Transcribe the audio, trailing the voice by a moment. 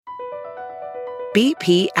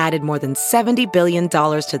BP added more than $70 billion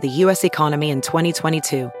to the U.S. economy in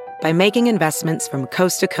 2022 by making investments from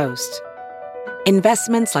coast to coast.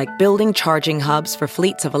 Investments like building charging hubs for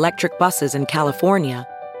fleets of electric buses in California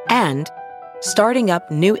and starting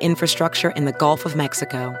up new infrastructure in the Gulf of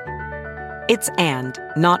Mexico. It's and,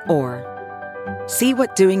 not or. See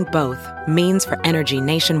what doing both means for energy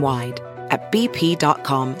nationwide at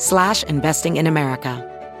bp.com/investing in America.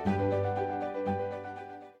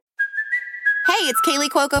 Hey, it's Kaylee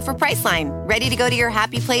Cuoco for Priceline. Ready to go to your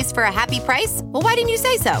happy place for a happy price? Well, why didn't you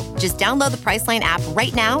say so? Just download the Priceline app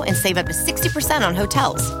right now and save up to 60% on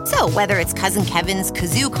hotels. So whether it's Cousin Kevin's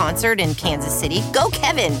Kazoo Concert in Kansas City, go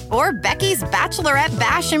Kevin, or Becky's Bachelorette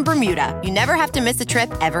Bash in Bermuda, you never have to miss a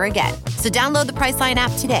trip ever again. So download the Priceline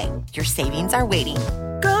app today. Your savings are waiting.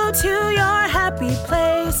 Go to your happy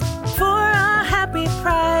place for a happy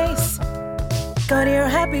price. Go to your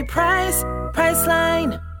happy price,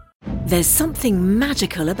 Priceline. There's something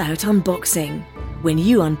magical about unboxing. When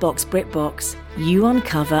you unbox BritBox, you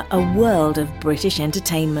uncover a world of British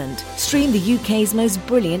entertainment. Stream the UK's most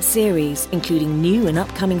brilliant series, including new and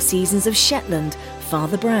upcoming seasons of Shetland,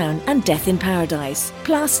 Father Brown and Death in Paradise.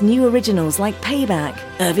 Plus new originals like Payback,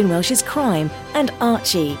 Irving Welsh's Crime and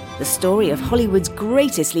Archie, the story of Hollywood's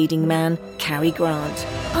greatest leading man, Cary Grant.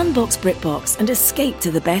 Unbox BritBox and escape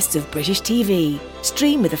to the best of British TV.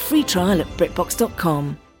 Stream with a free trial at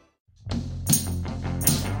BritBox.com.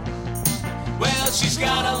 Well, she's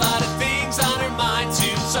got a lot of things on her mind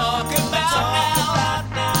to talk about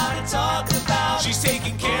now. She's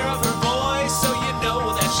taking care of her voice, so you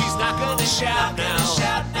know that she's not gonna shout now.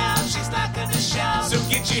 She's not gonna shout. So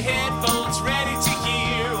get your headphones ready to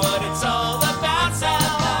hear what it's all about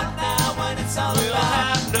now. When it's all we'll about.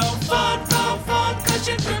 Have no fun, 'cause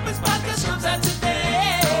your Christmas podcast comes out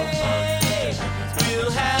today.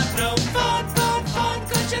 We'll have no fun,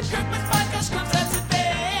 'cause your Christmas podcast comes out today.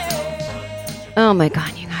 Oh my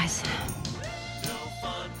God, you guys.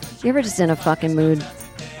 You ever just in a fucking mood?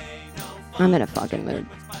 I'm in a fucking mood.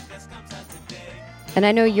 And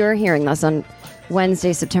I know you're hearing this on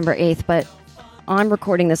Wednesday, September 8th, but I'm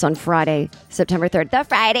recording this on Friday, September 3rd. The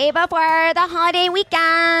Friday before the holiday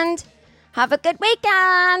weekend. Have a good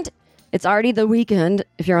weekend. It's already the weekend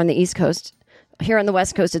if you're on the East Coast. Here on the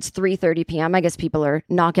West Coast, it's 3:30 p.m. I guess people are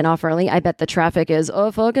knocking off early. I bet the traffic is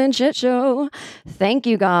a fucking shit show. Thank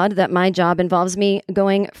you, God, that my job involves me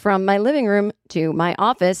going from my living room to my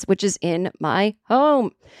office, which is in my home.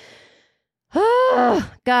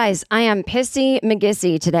 Guys, I am pissy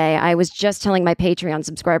McGissy today. I was just telling my Patreon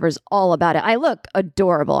subscribers all about it. I look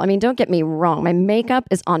adorable. I mean, don't get me wrong. My makeup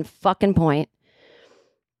is on fucking point.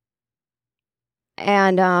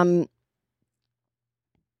 And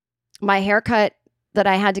my haircut that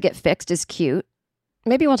I had to get fixed is cute.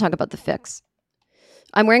 Maybe we'll talk about the fix.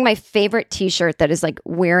 I'm wearing my favorite t-shirt that is like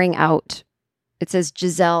wearing out. It says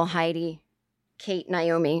Giselle, Heidi, Kate,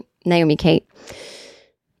 Naomi, Kate.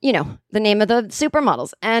 You know, the name of the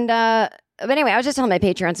supermodels. And, but anyway, I was just telling my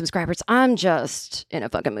Patreon subscribers, I'm just in a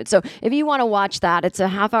fucking mood. So if you want to watch that, it's a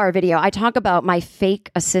half-hour video. I talk about my fake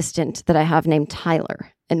assistant that I have named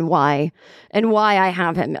Tyler and why I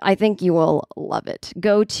have him. I think you will love it.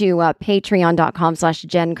 Go to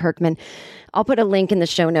patreon.com/Jen Kirkman. I'll put a link in the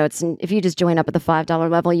show notes. And if you just join up at the $5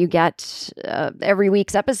 level, you get every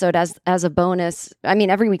week's episode as a bonus. I mean,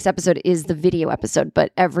 every week's episode is the video episode,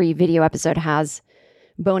 but every video episode has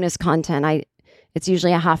bonus content. It's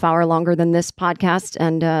usually a half hour longer than this podcast.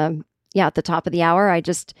 And at the top of the hour, I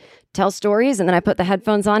just tell stories and then I put the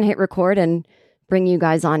headphones on, hit record and bring you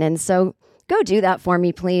guys on in. So go do that for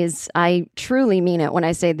me, please. I truly mean it when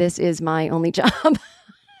I say this is my only job.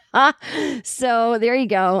 So there you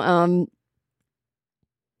go.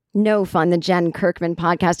 No Fun, the Jen Kirkman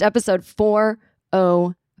podcast, episode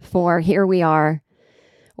 404. Here we are.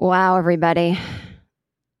 Wow, everybody.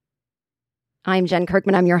 I'm Jen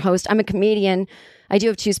Kirkman. I'm your host. I'm a comedian. I do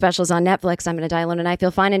have 2 specials on Netflix. I'm going to die alone and I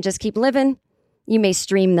feel fine and just keep living. You may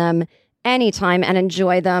stream them anytime and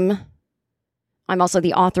enjoy them. I'm also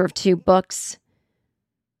the author of 2 books.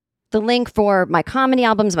 The link for my comedy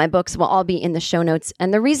albums, my books will all be in the show notes.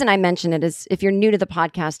 And the reason I mention it is if you're new to the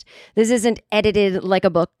podcast, this isn't edited like a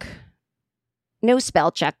book. No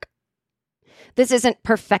spell check. This isn't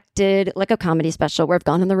perfected like a comedy special where I've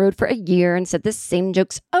gone on the road for a year and said the same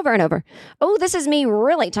jokes over and over. Oh, this is me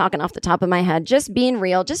really talking off the top of my head, just being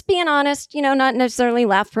real, just being honest, you know, not necessarily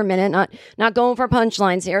laugh per minute, not going for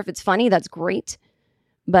punchlines here. If it's funny, that's great.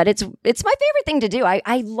 But it's my favorite thing to do.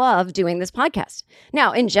 I love doing this podcast.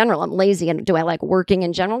 Now, in general, I'm lazy. And do I like working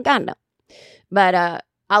in general? God, no. But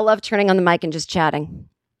I love turning on the mic and just chatting.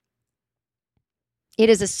 It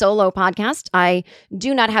is a solo podcast. I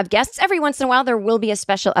do not have guests. Every once in a while, there will be a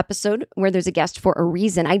special episode where there's a guest for a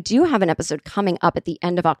reason. I do have an episode coming up at the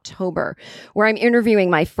end of October where I'm interviewing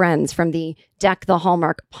my friends from the Deck the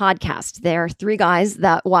Hallmark podcast. They're three guys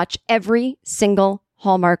that watch every single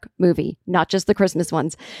Hallmark movie, not just the Christmas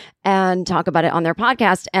ones, and talk about it on their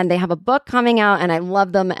podcast. And they have a book coming out, and I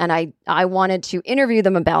love them. And I wanted to interview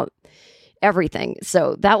them about everything.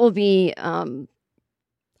 So that will be...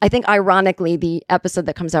 I think, ironically, the episode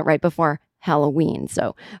that comes out right before Halloween.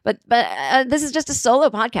 So, but this is just a solo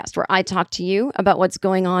podcast where I talk to you about what's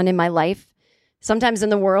going on in my life, sometimes in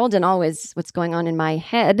the world, and always what's going on in my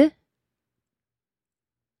head.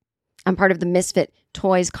 I'm part of the Misfit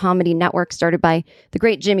Toys Comedy Network, started by the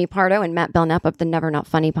great Jimmy Pardo and Matt Belknap of the Never Not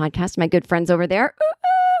Funny podcast, my good friends over there.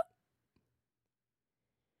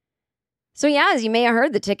 So yeah, as you may have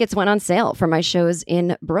heard, the tickets went on sale for my shows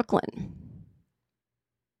in Brooklyn.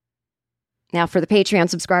 Now, for the Patreon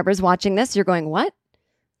subscribers watching this, you're going, what?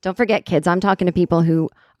 Don't forget, kids, I'm talking to people who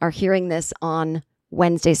are hearing this on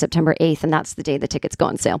Wednesday, September 8th, and that's the day the tickets go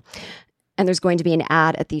on sale. And there's going to be an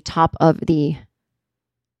ad at the top of the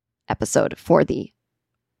episode for the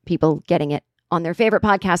people getting it on their favorite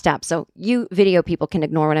podcast app. So you video people can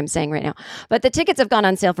ignore what I'm saying right now. But the tickets have gone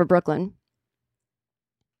on sale for Brooklyn.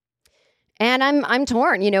 And I'm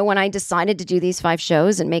torn. You know, when I decided to do these 5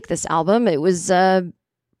 shows and make this album, it was...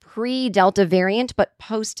 pre-Delta variant, but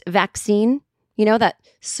post-vaccine, you know, that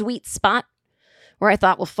sweet spot where I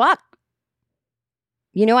thought, well, fuck.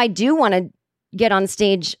 You know, I do want to get on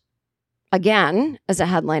stage again as a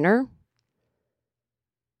headliner.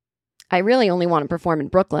 I really only want to perform in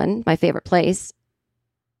Brooklyn, my favorite place.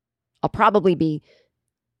 I'll probably be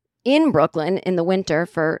in Brooklyn in the winter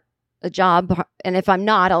for a job. And if I'm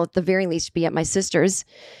not, I'll at the very least be at my sister's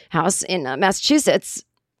house in Massachusetts.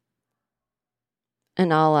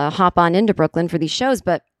 And I'll hop on into Brooklyn for these shows.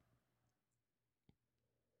 But,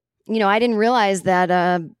 you know, I didn't realize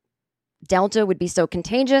that Delta would be so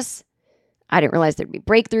contagious. I didn't realize there'd be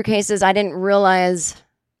breakthrough cases. I didn't realize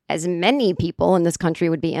as many people in this country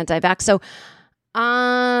would be anti-vax. So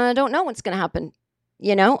I don't know what's going to happen.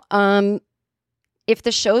 You know, if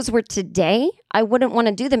the shows were today, I wouldn't want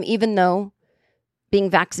to do them, even though being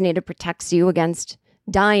vaccinated protects you against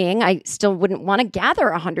dying. I still wouldn't want to gather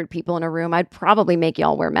 100 people in a room. I'd probably make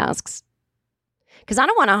y'all wear masks because I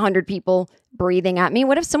don't want 100 people breathing at me.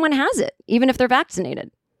 What if someone has it, even if they're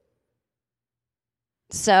vaccinated?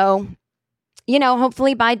 So, you know,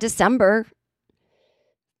 hopefully by December,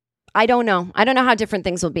 I don't know. I don't know how different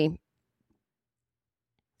things will be.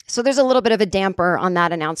 So there's a little bit of a damper on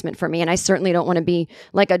that announcement for me. And I certainly don't want to be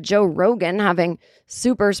like a Joe Rogan having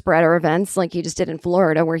super spreader events like he just did in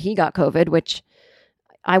Florida where he got COVID, which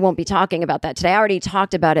I won't be talking about that today. I already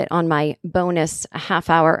talked about it on my bonus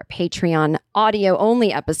half-hour Patreon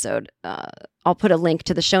audio-only episode. I'll put a link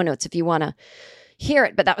to the show notes if you want to hear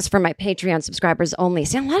it, but that was for my Patreon subscribers only.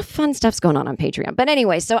 See, a lot of fun stuff's going on Patreon. But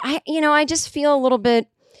anyway, so I just feel a little bit,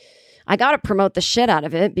 I got to promote the shit out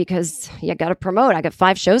of it because you got to promote. I got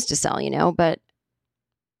 5 shows to sell, you know, but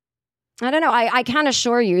I don't know. I can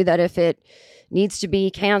assure you that if it needs to be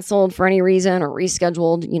canceled for any reason or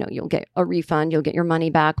rescheduled, you know, you'll get a refund, you'll get your money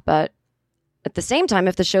back. But at the same time,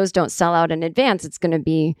 if the shows don't sell out in advance, it's going to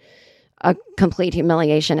be a complete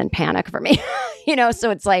humiliation and panic for me, you know?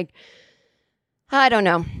 So it's like, I don't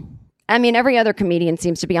know. I mean, every other comedian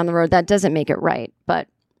seems to be on the road. That doesn't make it right. But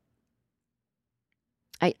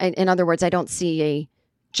in other words, I don't see a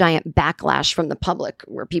giant backlash from the public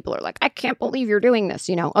where people are like, I can't believe you're doing this.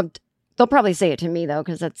 You know, they'll probably say it to me though,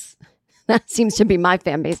 because that seems to be my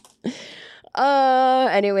fan base.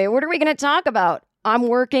 Anyway, what are we going to talk about? I'm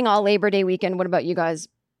working all Labor Day weekend. What about you guys?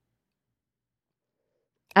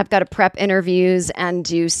 I've got to prep interviews and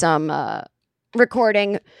do some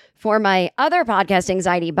recording for my other podcast,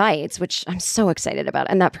 Anxiety Bites, which I'm so excited about.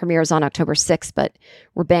 And that premieres on October 6th, but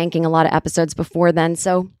we're banking a lot of episodes before then.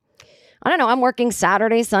 So I don't know. I'm working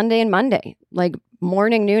Saturday, Sunday, and Monday, like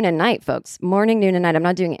morning, noon, and night, folks. Morning, noon, and night. I'm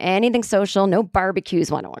not doing anything social, no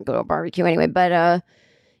barbecues. Well, I don't want to go to a barbecue anyway, but,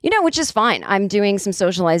 which is fine. I'm doing some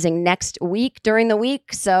socializing next week during the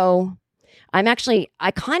week. So I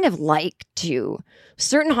kind of like to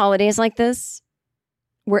certain holidays like this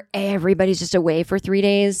where everybody's just away for 3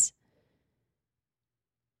 days.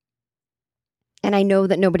 And I know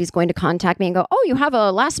that nobody's going to contact me and go, oh, you have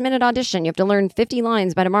a last minute audition. You have to learn 50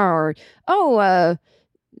 lines by tomorrow. Or,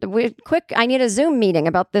 quick, I need a Zoom meeting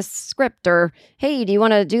about this script. Or, hey, do you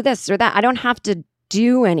want to do this or that? I don't have to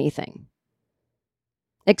do anything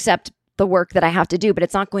except the work that I have to do, but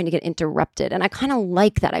it's not going to get interrupted. And I kind of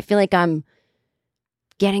like that. I feel like I'm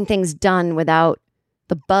getting things done without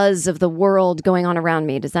the buzz of the world going on around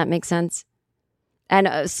me. Does that make sense?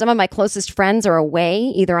 And some of my closest friends are away,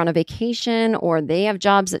 either on a vacation or they have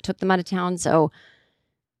jobs that took them out of town. So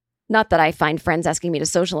not that I find friends asking me to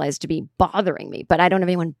socialize to be bothering me, but I don't have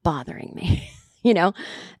anyone bothering me, you know?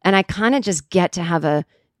 And I kind of just get to have a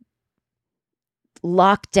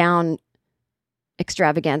lockdown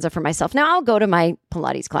extravaganza for myself. Now I'll go to my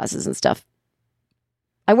Pilates classes and stuff.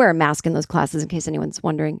 I wear a mask in those classes in case anyone's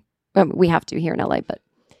wondering. We have to here in LA, but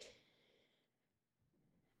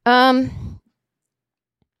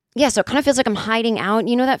yeah, so it kind of feels like I'm hiding out.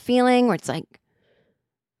 You know that feeling where it's like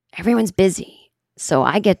everyone's busy. So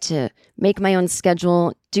I get to make my own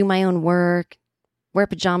schedule, do my own work, wear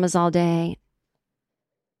pajamas all day.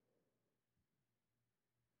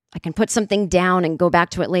 I can put something down and go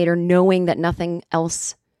back to it later, knowing that no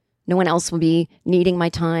one else will be needing my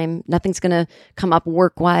time. Nothing's going to come up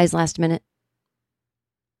work-wise last minute.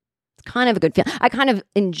 It's kind of a good feeling. I kind of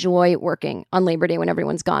enjoy working on Labor Day when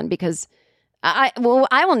everyone's gone because I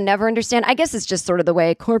will never understand. I guess it's just sort of the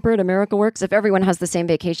way corporate America works. If everyone has the same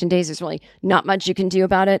vacation days, there's really not much you can do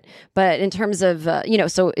about it. But in terms of,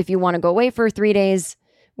 so if you want to go away for 3 days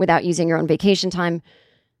without using your own vacation time,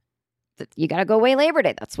 you got to go away Labor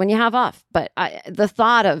Day. That's when you have off. But the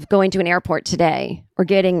thought of going to an airport today or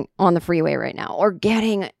getting on the freeway right now or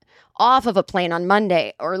getting off of a plane on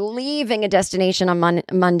Monday or leaving a destination on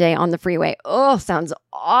Monday on the freeway, sounds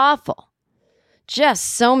awful.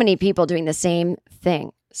 Just so many people doing the same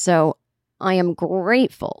thing. So I am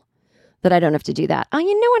grateful that I don't have to do that. Oh,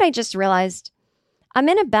 you know what I just realized? I'm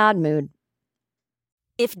in a bad mood.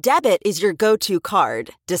 If debit is your go-to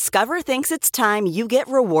card, Discover thinks it's time you get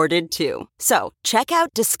rewarded too. So, check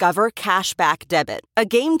out Discover Cashback Debit, a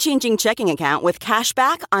game-changing checking account with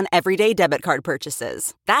cashback on everyday debit card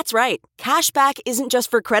purchases. That's right. Cashback isn't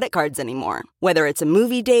just for credit cards anymore. Whether it's a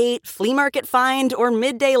movie date, flea market find, or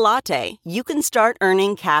midday latte, you can start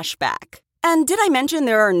earning cash back. And did I mention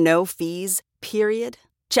there are no fees, period?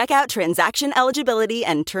 Check out transaction eligibility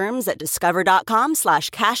and terms at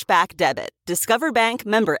discover.com/cashbackdebit. Discover Bank,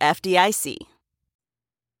 member FDIC.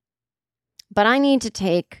 But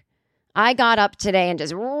I got up today and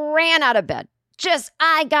just ran out of bed.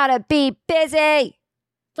 I gotta be busy. I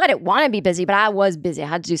didn't want to be busy, but I was busy. I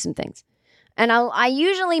had to do some things. And I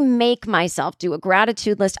usually make myself do a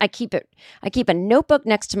gratitude list. I keep a notebook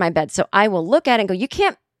next to my bed. So I will look at it and go, you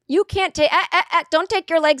can't take, don't take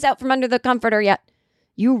your legs out from under the comforter yet.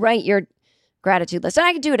 You write your gratitude list. And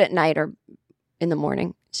I can do it at night or in the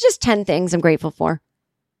morning. It's just 10 things I'm grateful for.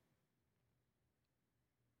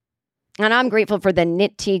 And I'm grateful for the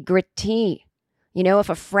nitty gritty. You know, if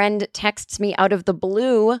a friend texts me out of the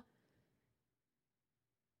blue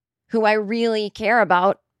who I really care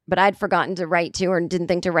about, but I'd forgotten to write to or didn't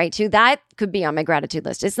think to write to, that could be on my gratitude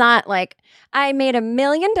list. It's not like I made $1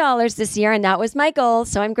 million this year and that was my goal,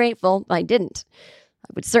 so I'm grateful. I didn't. I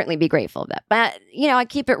would certainly be grateful of that. But, I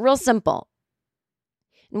keep it real simple.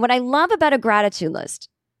 And what I love about a gratitude list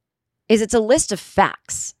is it's a list of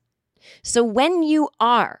facts. So when you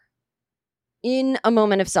are in a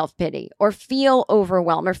moment of self-pity or feel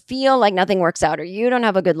overwhelmed or feel like nothing works out or you don't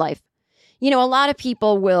have a good life, a lot of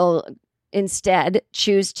people will instead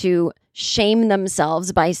choose to shame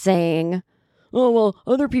themselves by saying, oh, well,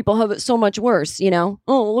 other people have it so much worse,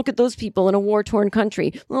 Oh, look at those people in a war-torn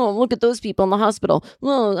country. Oh, look at those people in the hospital.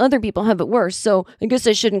 Well, other people have it worse, so I guess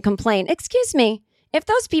I shouldn't complain. Excuse me. If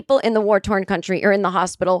those people in the war-torn country or in the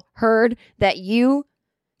hospital heard that you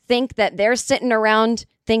think that they're sitting around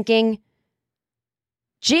thinking,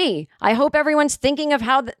 gee, I hope everyone's thinking of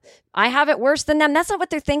how I have it worse than them, that's not what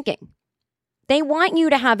they're thinking. They want you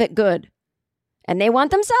to have it good. And they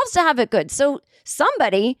want themselves to have it good. So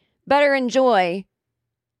somebody better enjoy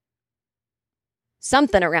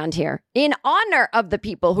something around here in honor of the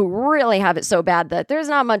people who really have it so bad that there's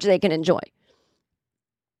not much they can enjoy.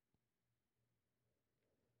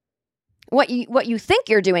 What you think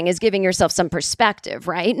you're doing is giving yourself some perspective,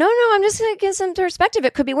 right? No, I'm just going to give some perspective.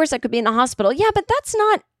 It could be worse. I could be in the hospital. Yeah, but that's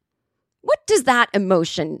not, what does that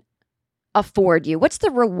emotion afford you? What's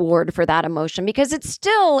the reward for that emotion? Because it's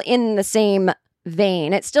still in the same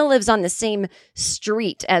vein. It still lives on the same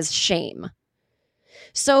street as shame.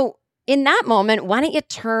 So in that moment, why don't you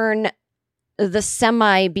turn the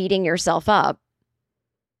semi beating yourself up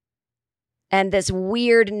and this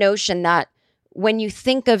weird notion that when you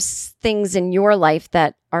think of things in your life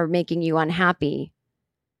that are making you unhappy,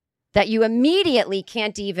 that you immediately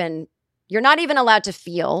you're not even allowed to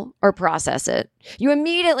feel or process it. You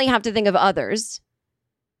immediately have to think of others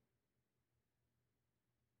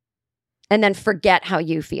and then forget how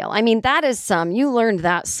you feel. I mean, that is you learned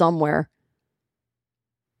that somewhere,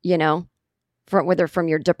 whether from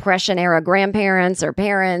your depression era grandparents or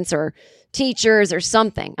parents or teachers or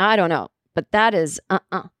something. I don't know. But that is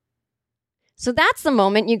So that's the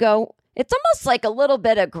moment you go, it's almost like a little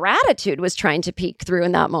bit of gratitude was trying to peek through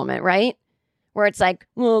in that moment, right? Where it's like,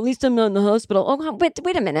 well, at least I'm not in the hospital. Oh, wait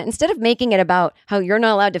a minute. Instead of making it about how you're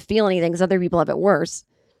not allowed to feel anything because other people have it worse,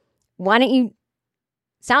 why don't you,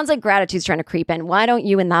 sounds like gratitude's trying to creep in. Why don't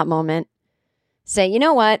you in that moment say, you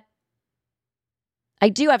know what? I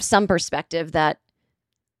do have some perspective that,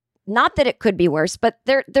 not that it could be worse, but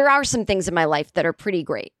there are some things in my life that are pretty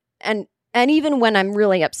great. And even when I'm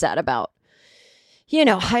really upset about,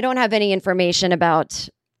 I don't have any information about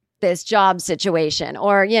this job situation,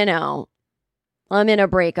 or, I'm in a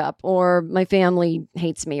breakup, or my family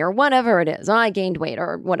hates me, or whatever it is. I gained weight,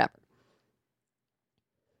 or whatever.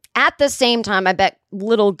 At the same time, I bet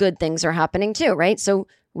little good things are happening too, right? So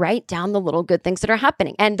write down the little good things that are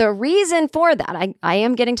happening. And the reason for that, I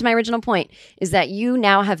am getting to my original point, is that you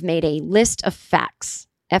now have made a list of facts.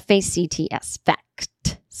 F-A-C-T-S, facts.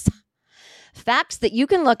 Facts that you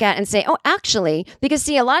can look at and say, oh, actually, because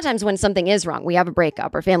see, a lot of times when something is wrong, we have a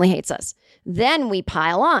breakup or family hates us, then we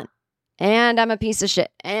pile on. And I'm a piece of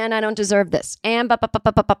shit. And I don't deserve this. And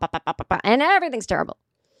and everything's terrible.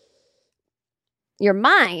 Your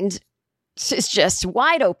mind is just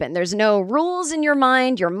wide open. There's no rules in your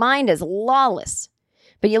mind. Your mind is lawless.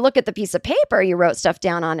 But you look at the piece of paper you wrote stuff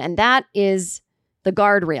down on, and that is the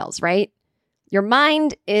guardrails, right? Your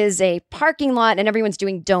mind is a parking lot and everyone's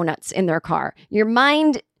doing donuts in their car. Your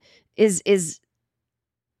mind is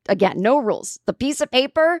again, no rules. The piece of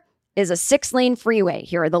paper is a 6-lane freeway.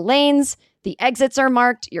 Here are the lanes. The exits are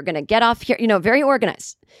marked. You're going to get off here, very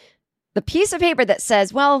organized. The piece of paper that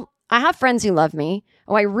says, well, I have friends who love me.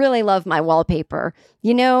 Oh, I really love my wallpaper.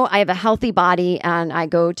 I have a healthy body and I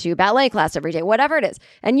go to ballet class every day, whatever it is.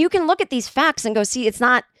 And you can look at these facts and go, see, it's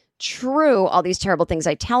not true, all these terrible things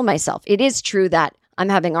I tell myself. It is true that I'm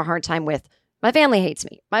having a hard time with my family hates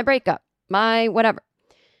me, my breakup, my whatever.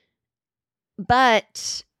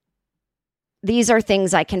 But these are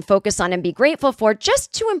things I can focus on and be grateful for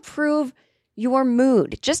just to improve your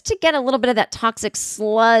mood, just to get a little bit of that toxic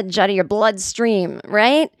sludge out of your bloodstream,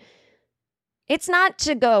 right? It's not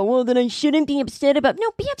to go, well, then I shouldn't be upset about.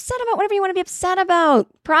 No, be upset about whatever you want to be upset about.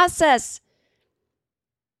 Process.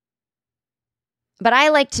 But I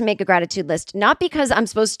like to make a gratitude list, not because I'm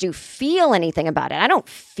supposed to feel anything about it. I don't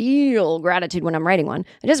feel gratitude when I'm writing one.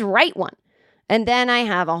 I just write one. And then I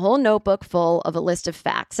have a whole notebook full of a list of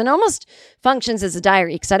facts, and almost functions as a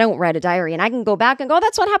diary because I don't write a diary. And I can go back and go, oh,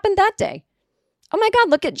 that's what happened that day. Oh my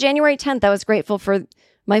God, look at January 10th. I was grateful for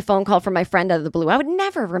my phone call from my friend out of the blue. I would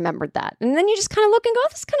never have remembered that. And then you just kind of look and go, oh,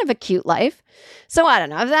 this is kind of a cute life. So I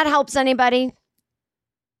don't know if that helps anybody.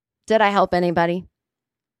 Did I help anybody?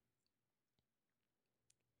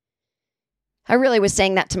 I really was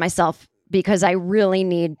saying that to myself because I really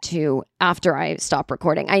need to, after I stop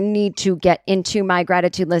recording, I need to get into my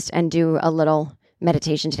gratitude list and do a little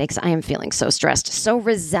meditation today because I am feeling so stressed, so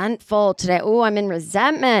resentful today. Oh, I'm in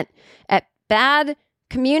resentment at bad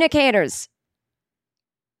communicators.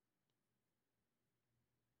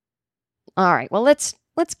 All right, well, let's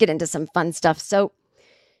get into some fun stuff. So,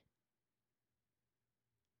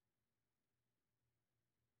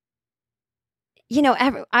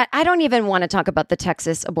 I don't even want to talk about the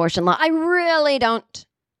Texas abortion law. I really don't.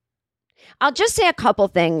 I'll just say a couple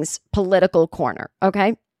things, political corner,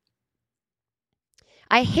 okay?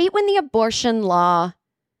 I hate when the abortion law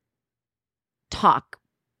talk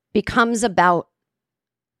becomes about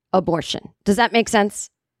abortion. Does that make sense?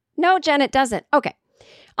 No, Jen, it doesn't. Okay,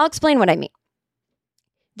 I'll explain what I mean.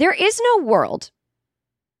 There is no world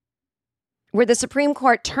where the Supreme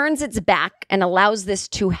Court turns its back and allows this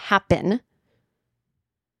to happen,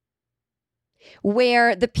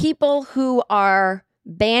 where the people who are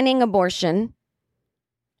banning abortion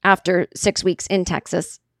after 6 weeks in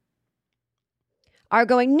Texas are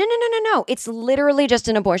going, no. It's literally just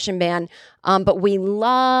an abortion ban. But we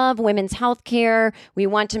love women's health care. We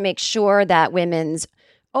want to make sure that women's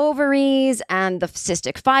ovaries and the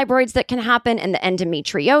cystic fibroids that can happen and the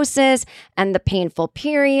endometriosis and the painful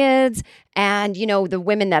periods and, the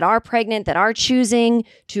women that are pregnant, that are choosing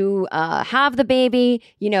to have the baby.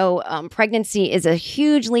 Pregnancy is a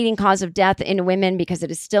huge leading cause of death in women because it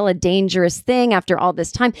is still a dangerous thing after all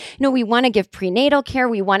this time. We want to give prenatal care.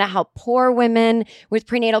 We want to help poor women with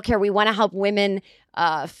prenatal care. We want to help women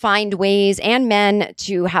find ways, and men,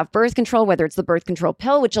 to have birth control, whether it's the birth control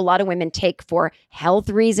pill, which a lot of women take for health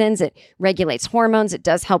reasons. It regulates hormones. It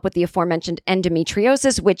does help with the aforementioned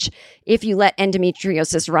endometriosis, which if you let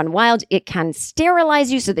endometriosis run wild, it can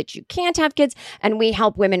sterilize you so that you can't have kids. And we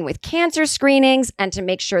help women with cancer screenings and to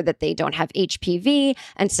make sure that they don't have HPV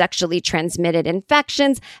and sexually transmitted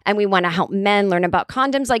infections. And we want to help men learn about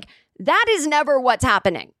condoms. Like, that is never what's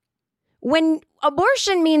happening. When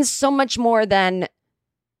abortion means so much more than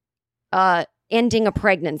ending a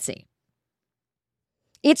pregnancy.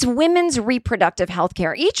 It's women's reproductive health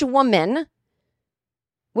care. Each woman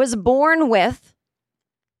was born with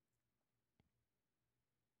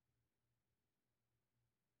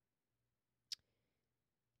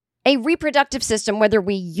a reproductive system, whether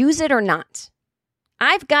we use it or not.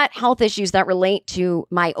 I've got health issues that relate to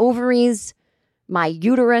my ovaries, my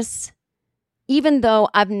uterus, even though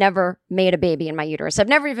I've never made a baby in my uterus. I've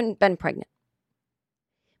never even been pregnant.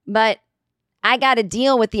 But I got to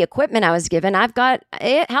deal with the equipment I was given. I've got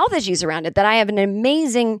health issues around it, that I have an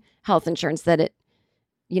amazing health insurance that it,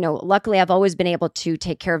 luckily I've always been able to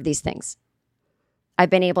take care of these things. I've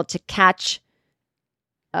been able to catch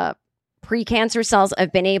precancer cells.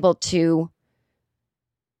 I've been able to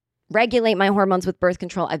regulate my hormones with birth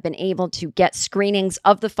control. I've been able to get screenings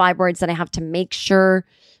of the fibroids that I have to make sure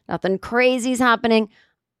nothing crazy is happening.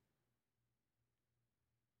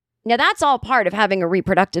 Now, that's all part of having a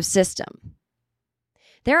reproductive system.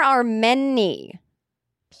 There are many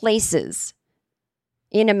places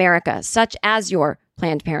in America, such as your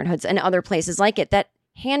Planned Parenthoods and other places like it, that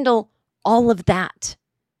handle all of that.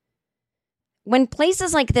 When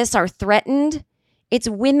places like this are threatened, it's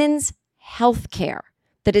women's health care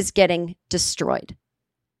that is getting destroyed.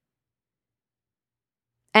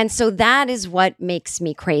 And so that is what makes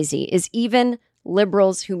me crazy, is even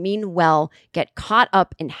liberals who mean well get caught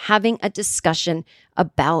up in having a discussion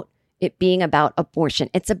about it being about abortion.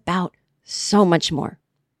 It's about so much more.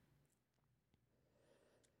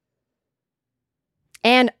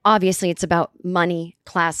 And obviously it's about money,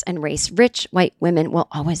 class, and race. Rich white women will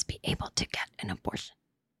always be able to get an abortion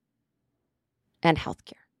and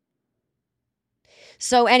healthcare.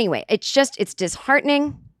 So anyway, it's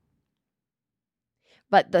disheartening.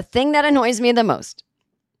 But the thing that annoys me the most,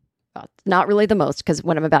 well, not really the most, because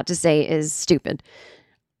what I'm about to say is stupid,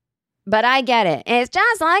 but I get it. It's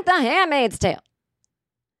just like The Handmaid's Tale,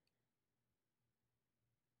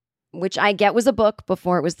 which I get was a book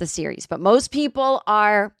before it was the series. But most people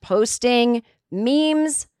are posting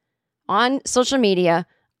memes on social media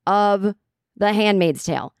of The Handmaid's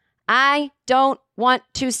Tale. I don't want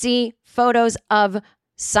to see photos of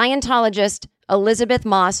Scientologist Elizabeth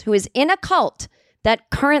Moss, who is in a cult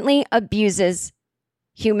that currently abuses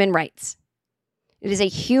human rights. It is a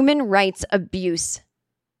human rights abuse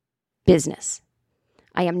business.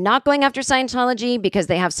 I am not going after Scientology because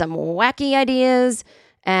they have some wacky ideas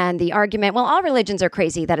and the argument, well, all religions are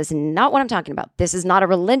crazy. That is not what I'm talking about. This is not a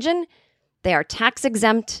religion. They are tax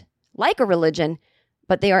exempt like a religion,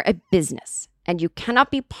 but they are a business. And you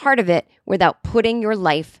cannot be part of it without putting your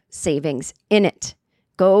life savings in it.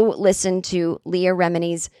 Go listen to Leah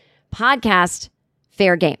Remini's podcast,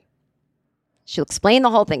 Fair Game. She'll explain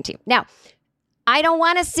the whole thing to you. Now, I don't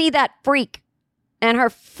want to see that freak and her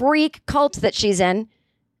freak cult that she's in.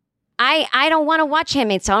 I don't want to watch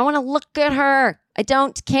Handmaid's Tale. I don't want to look at her. I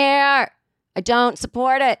don't care. I don't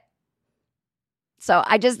support it. So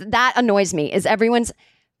that annoys me, is everyone's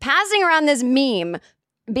passing around this meme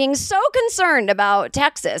being so concerned about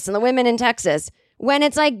Texas and the women in Texas, when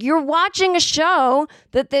it's like you're watching a show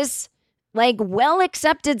that this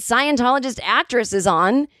well-accepted Scientologist actress is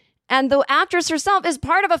on, and the actress herself is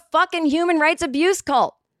part of a fucking human rights abuse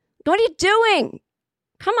cult. What are you doing?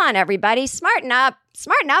 Come on, everybody. Smarten up.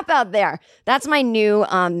 Smarten up out there. That's my new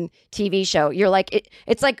TV show. You're like,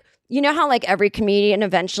 it's like, you know how every comedian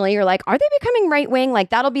eventually you're like, are they becoming right-wing?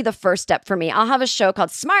 That'll be the first step for me. I'll have a show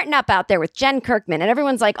called Smarten Up out there with Jen Kirkman, and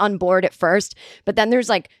everyone's on board at first. But then there's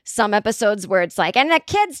some episodes where it's and the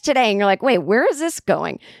kids today, and you're like, wait, where is this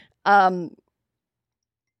going? I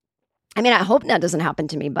hope that doesn't happen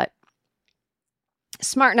to me, but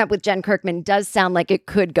Smarten Up with Jen Kirkman does sound like it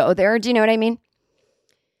could go there. Do you know what I mean?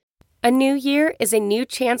 A new year is a new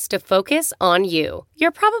chance to focus on you. You're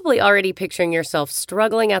probably already picturing yourself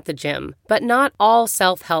struggling at the gym, but not all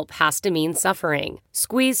self-help has to mean suffering.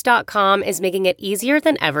 Squeeze.com is making it easier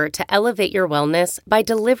than ever to elevate your wellness by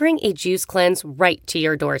delivering a juice cleanse right to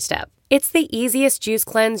your doorstep. It's the easiest juice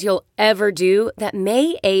cleanse you'll ever do that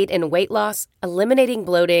may aid in weight loss, eliminating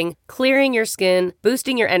bloating, clearing your skin,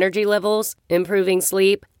 boosting your energy levels, improving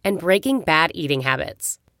sleep, and breaking bad eating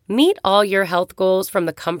habits. Meet all your health goals from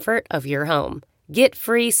the comfort of your home. Get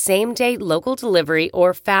free same-day local delivery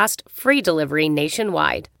or fast free delivery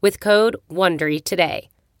nationwide with code WONDERY today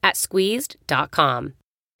at squeezed.com.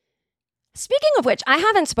 Speaking of which, I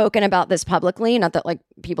haven't spoken about this publicly, not that like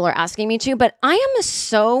people are asking me to, but I am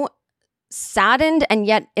so saddened and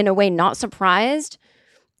yet in a way not surprised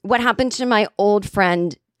what happened to my old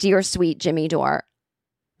friend, dear sweet Jimmy Dore.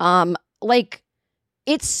 Like,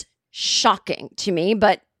 it's shocking to me,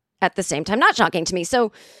 but at the same time, not shocking to me.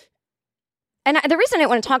 So, the reason I didn't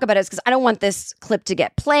want to talk about it is because I don't want this clip to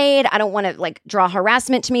get played. I don't want to like draw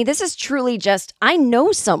harassment to me. This is truly just, I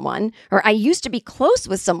know someone, or I used to be close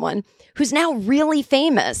with someone who's now really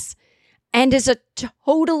famous and is a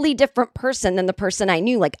totally different person than the person I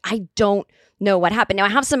knew. Like, I don't know what happened. Now, I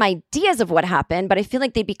have some ideas of what happened, but I feel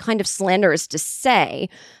like they'd be kind of slanderous to say.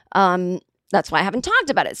 That's why I haven't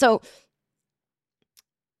talked about it. So,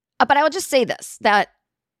 but I will just say this, that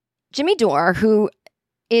Jimmy Dore, who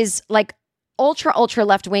is like ultra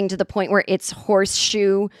left wing to the point where it's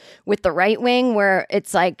horseshoe with the right wing, where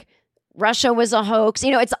it's like Russia was a hoax.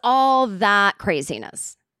 You know, it's all that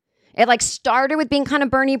craziness. It like started with being kind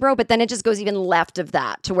of Bernie bro, but then it just goes even left of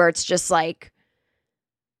that to where it's just like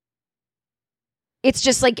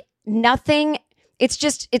nothing.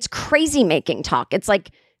 It's crazy making talk. It's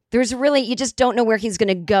like, there's really, you just don't know where he's going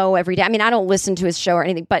to go every day. I mean, I don't listen to his show or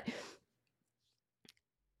anything, but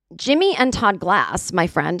Jimmy and Todd Glass, my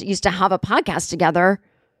friend, used to have a podcast together,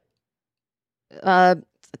 I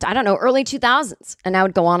don't know, early 2000s. And I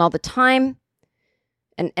would go on all the time.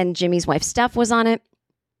 And Jimmy's wife, Steph, was on it.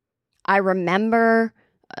 I remember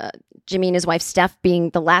Jimmy and his wife, Steph, being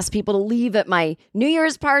the last people to leave at my New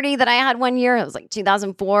Year's party that I had one year. It was like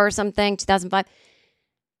 2004 or something, 2005.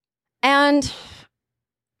 And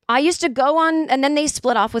I used to go on, and then they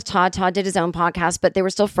split off with Todd. Todd did his own podcast, but they were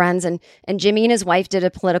still friends. And Jimmy and his wife did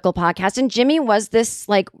a political podcast. And Jimmy was this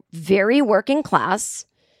like very working class,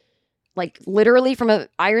 like literally from an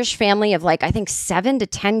Irish family of like, I think 7 to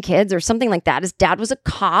 10 kids or something like that. His dad was a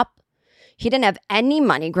cop. He didn't have any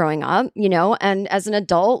money growing up, you know, and as an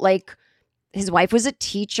adult, like his wife was a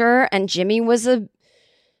teacher and Jimmy was a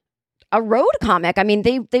road comic. I mean,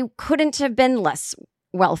 they couldn't have been less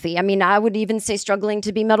wealthy. I mean, I would even say struggling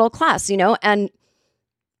to be middle class, you know, and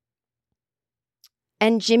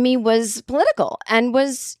Jimmy was political and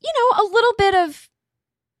was, you know, a little bit of,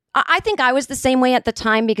 I think I was the same way at the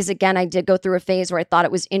time because again, I did go through a phase where I thought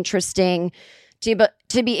it was interesting to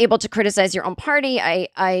be able to criticize your own party.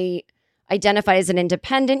 I identified as an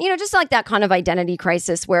independent, you know, just like that kind of identity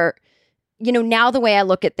crisis where, you know, now the way I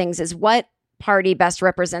look at things is what party best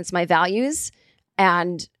represents my values.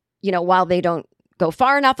 And, you know, while they don't go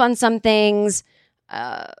far enough on some things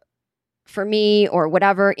for me or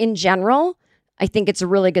whatever, in general, I think it's a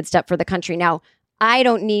really good step for the country. Now, I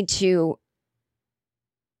don't need to,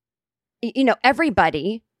 you know,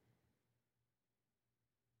 everybody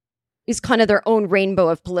is kind of their own rainbow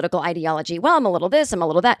of political ideology. Well, I'm a little this, I'm a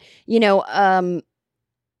little that. You know,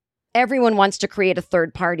 everyone wants to create a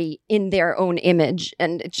third party in their own image.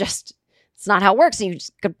 And it's not how it works. You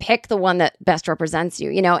just could pick the one that best represents you,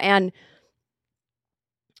 you know. And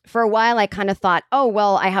for a while, I kind of thought, oh,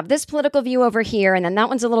 well, I have this political view over here. And then that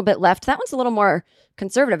one's a little bit left. That one's a little more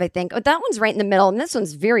conservative, I think. But that one's right in the middle. And this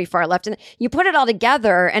one's very far left. And you put it all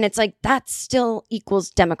together and it's like, that still equals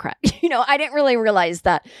Democrat. You know, I didn't really realize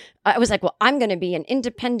that. I was like, well, I'm going to be an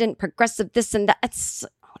independent, progressive, this and that. It's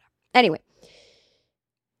anyway.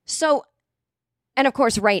 So, and of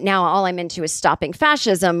course, right now, all I'm into is stopping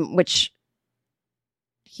fascism, which,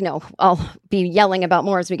 you know, I'll be yelling about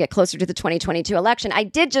more as we get closer to the 2022 election. I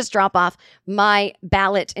did just drop off my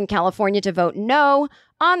ballot in California to vote no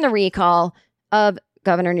on the recall of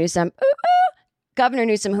Governor Newsom. Governor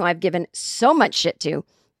Newsom, who I've given so much shit to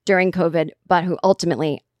during COVID, but who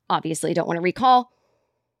ultimately, obviously, don't want to recall.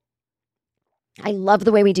 I love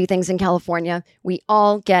the way we do things in California. We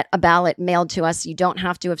all get a ballot mailed to us. You don't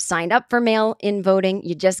have to have signed up for mail-in voting.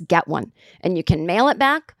 You just get one. And you can mail it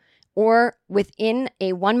back, or within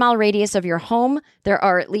a 1 mile radius of your home, there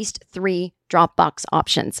are at least 3 drop box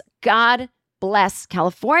options. God bless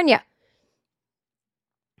California.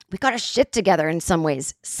 We got our shit together in some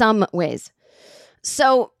ways.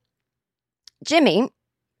 So Jimmy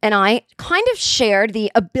and I kind of shared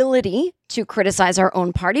the ability to criticize our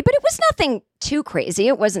own party, but it was nothing too crazy.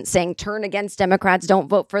 It wasn't saying turn against Democrats, don't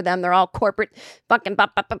vote for them. They're all corporate fucking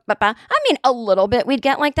I mean, a little bit we'd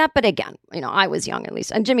get like that. But again, you know, I was young at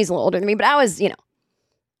least. And Jimmy's a little older than me, but I was, you know,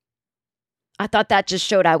 I thought that just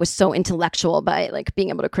showed I was so intellectual by like being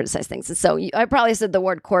able to criticize things. And so I probably said the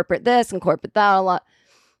word corporate this and corporate that a lot.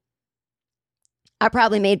 I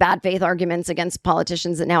probably made bad faith arguments against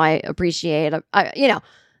politicians that now I appreciate. You know,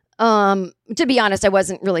 To be honest, I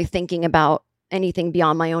wasn't really thinking about anything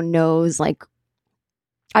beyond my own nose. Like,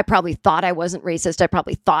 I probably thought I wasn't racist. I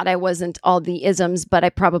probably thought I wasn't all the isms, but I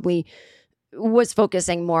probably was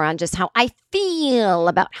focusing more on just how I feel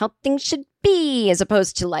about how things should be, as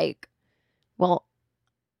opposed to like, well,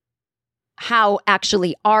 how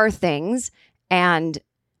actually are things and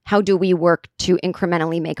how do we work to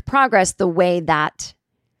incrementally make progress the way that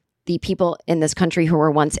the people in this country who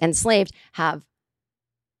were once enslaved have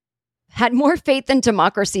had more faith in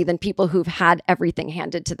democracy than people who've had everything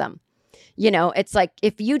handed to them. You know, it's like,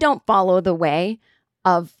 if you don't follow the way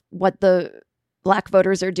of what the Black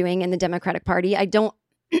voters are doing in the Democratic Party, I don't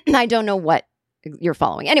know what you're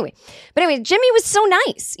following. Anyway, Jimmy was so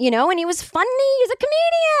nice, you know, and he was funny. He's a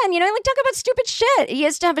comedian, you know, he like talk about stupid shit. He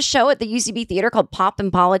used to have a show at the UCB Theater called Pop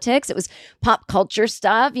and Politics. It was pop culture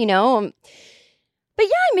stuff, you know. But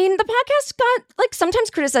yeah, I mean, the podcast got like sometimes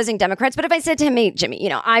criticizing Democrats. But if I said to him, hey, Jimmy, you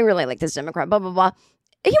know, I really like this Democrat, blah, blah, blah,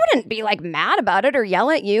 he wouldn't be like mad about it or yell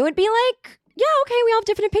at you. It'd be like, yeah, okay, we all have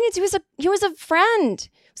different opinions. He was a friend. He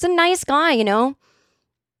was a nice guy, you know.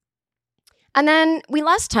 And then we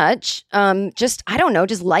lost touch. Just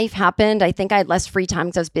life happened. I think I had less free time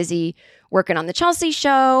because I was busy working on the Chelsea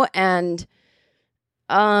show. And,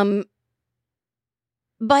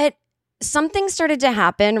 but something started to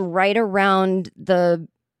happen right around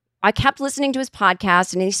I kept listening to his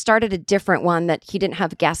podcast, and he started a different one that he didn't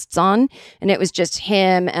have guests on. And it was just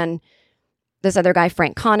him and this other guy,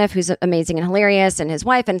 Frank Conniff, who's amazing and hilarious, and his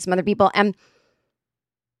wife and some other people. And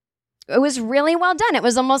it was really well done. It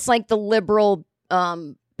was almost like the liberal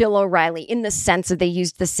Bill O'Reilly, in the sense that they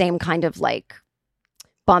used the same kind of like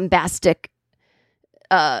bombastic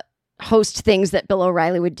host things that Bill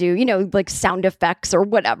O'Reilly would do, you know, like sound effects or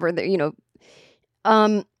whatever, you know.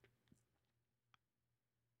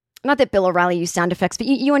 Not that Bill O'Reilly used sound effects, but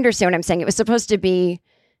you understand what I'm saying. It was supposed to be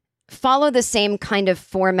follow the same kind of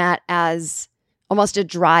format as almost a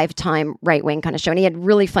drive time right-wing kind of show. And he had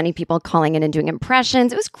really funny people calling in and doing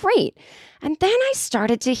impressions. It was great. And then I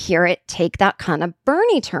started to hear it take that kind of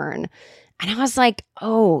Bernie turn. And I was like,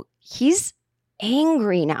 oh, he's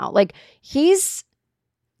angry now. Like, he's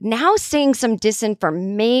now saying some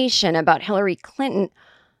disinformation about Hillary Clinton.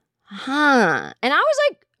 And I was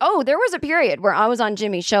like, oh, there was a period where I was on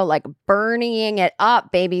Jimmy's show, like burning it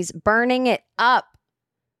up, babies, burning it up.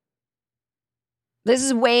 This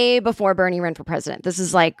is way before Bernie ran for president. This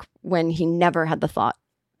is like when he never had the thought.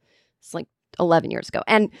 It's like 11 years ago.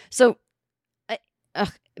 And so,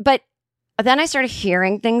 but then I started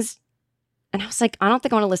hearing things and I was like, I don't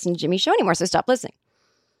think I want to listen to Jimmy's show anymore. So I stopped listening.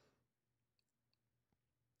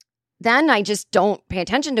 Then I just don't pay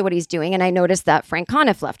attention to what he's doing. And I noticed that Frank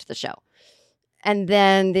Conniff left the show. And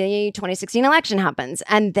then the 2016 election happens.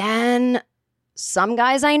 And then some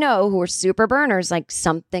guys I know who are super burners, like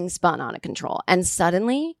something spun out of control. And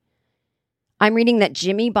suddenly I'm reading that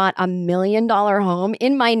Jimmy bought $1 million home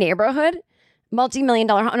in my neighborhood,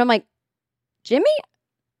 multi-million-dollar home. And I'm like, Jimmy?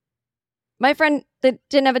 My friend that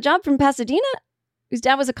didn't have a job from Pasadena, whose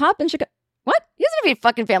dad was a cop in Chicago. What? He doesn't have any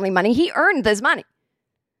fucking family money. He earned this money.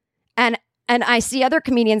 And I see other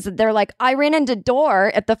comedians that they're like, I ran into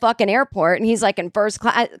Dorr at the fucking airport and he's like in first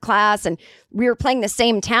class and we were playing the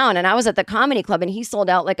same town and I was at the comedy club and he sold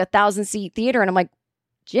out like 1,000-seat theater. And I'm like,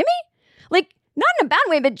 Jimmy? Like, not in a bad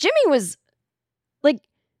way, but Jimmy was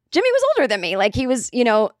older than me. Like he was, you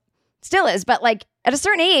know, still is. But like at a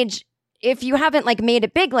certain age, if you haven't like made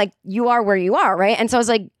it big, like you are where you are, right? And so I was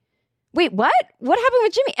like, wait, what? What happened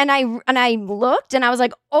with Jimmy? And I looked and I was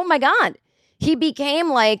like, oh my God. He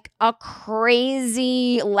became like a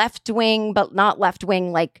crazy left-wing, but not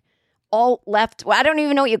left-wing, like alt-left. I don't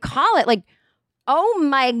even know what you call it. Like, oh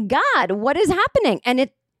my God, what is happening? And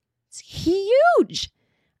it's huge.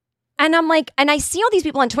 And I'm like, and I see all these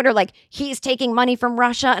people on Twitter, like, he's taking money from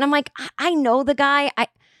Russia. And I'm like, I know the guy.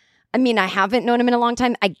 I mean, I haven't known him in a long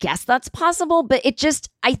time. I guess that's possible. But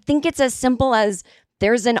I think it's as simple as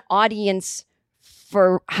there's an audience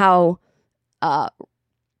for how,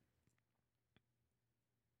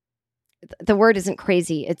 the word isn't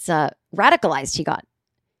crazy. It's radicalized he got.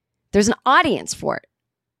 There's an audience for it.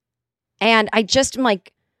 And I just am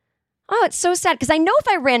like, oh, it's so sad. Because I know if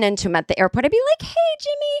I ran into him at the airport, I'd be like, hey,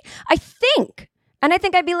 Jimmy, I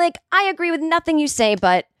think I'd be like, I agree with nothing you say,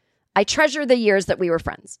 but I treasure the years that we were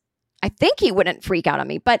friends. I think he wouldn't freak out on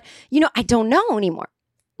me. But, you know, I don't know anymore.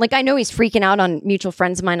 Like, I know he's freaking out on mutual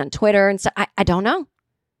friends of mine on Twitter and stuff. I don't know.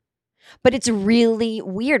 But it's really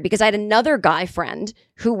weird because I had another guy friend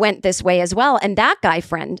who went this way as well. And that guy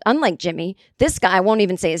friend, unlike Jimmy, this guy, I won't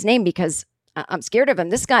even say his name because I'm scared of him.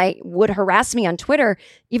 This guy would harass me on Twitter,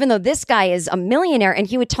 even though this guy is a millionaire, and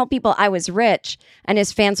he would tell people I was rich, and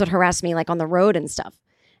his fans would harass me like on the road and stuff.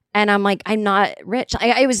 And I'm like, I'm not rich.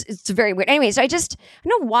 It's very weird. Anyway, so I don't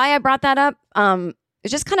know why I brought that up.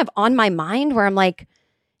 It's just kind of on my mind where I'm like,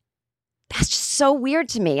 that's just so weird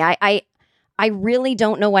to me. I really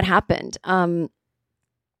don't know what happened. I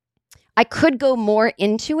could go more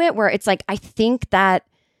into it where it's like, I think that,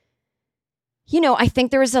 I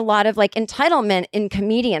think there was a lot of like entitlement in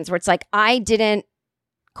comedians where it's like, I didn't,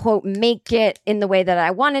 quote, make it in the way that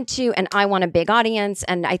I wanted to, and I want a big audience,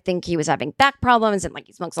 and I think he was having back problems, and like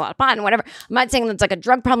he smokes a lot of pot and whatever. I'm not saying that's like a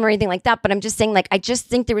drug problem or anything like that, but I'm just saying like, I just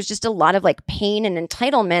think there was just a lot of like pain and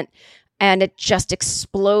entitlement, and it just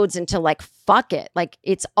explodes into like, fuck it. Like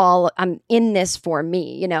I'm in this for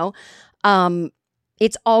me,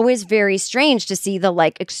 It's always very strange to see the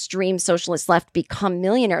like extreme socialist left become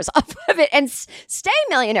millionaires off of it and stay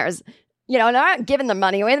millionaires. They're not giving the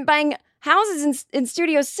money away, they're buying houses in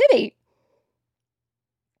Studio City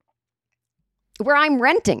where I'm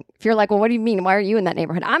renting. If you're like, well, what do you mean? Why are you in that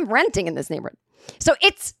neighborhood? I'm renting in this neighborhood. So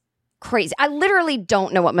it's crazy. I literally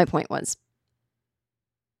don't know what my point was.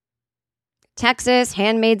 Texas,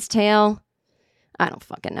 Handmaid's Tale. I don't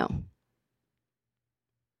fucking know.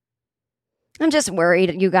 I'm just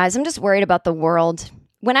worried, you guys. I'm just worried about the world.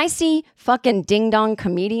 When I see fucking ding-dong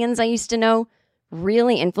comedians I used to know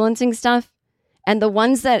really influencing stuff, and the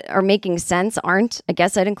ones that are making sense aren't, I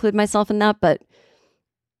guess I'd include myself in that, but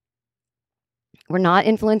we're not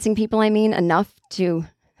influencing people, enough to...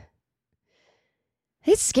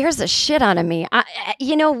 It scares the shit out of me.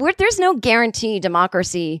 There's no guarantee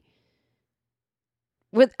democracy...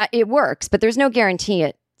 it works, but there's no guarantee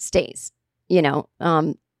it stays,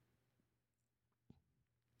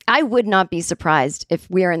 I would not be surprised if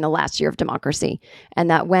we're in the last year of democracy, and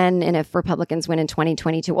that when and if Republicans win in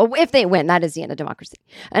 2022, well, if they win, that is the end of democracy.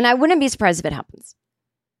 And I wouldn't be surprised if it happens.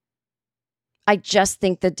 I just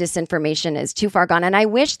think the disinformation is too far gone. And I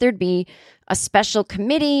wish there'd be a special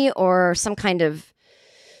committee or some kind of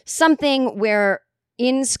something where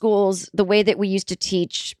in schools, the way that we used to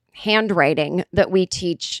teach handwriting, that we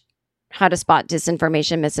teach how to spot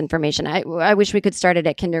disinformation, misinformation. I wish we could start it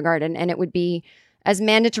at kindergarten, and it would be as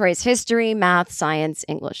mandatory as history, math, science,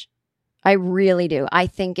 English. I really do. I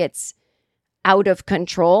think it's out of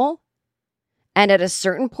control. And at a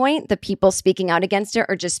certain point, the people speaking out against it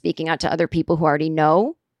are just speaking out to other people who already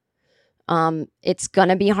know. It's going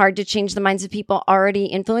to be hard to change the minds of people already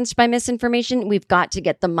influenced by misinformation. We've got to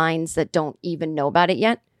get the minds that don't even know about it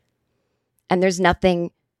yet. And there's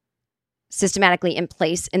nothing systematically in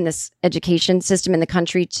place in this education system in the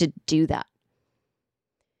country to do that.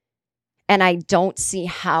 And I don't see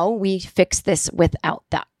how we fix this without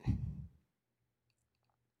that.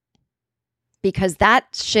 Because that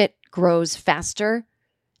shit grows faster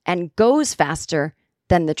and goes faster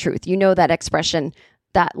than the truth. You know that expression,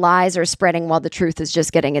 that lies are spreading while the truth is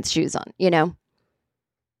just getting its shoes on,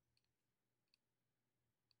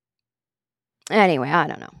 Anyway, I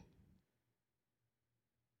don't know.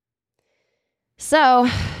 So,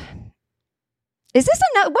 is this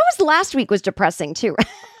what was last week was depressing too?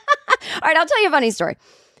 All right, I'll tell you a funny story.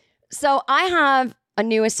 So I have a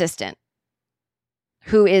new assistant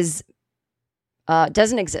who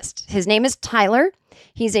doesn't exist. His name is Tyler.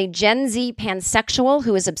 He's a Gen Z pansexual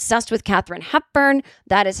who is obsessed with Katharine Hepburn.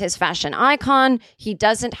 That is his fashion icon. He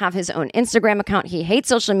doesn't have his own Instagram account. He hates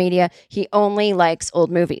social media. He only likes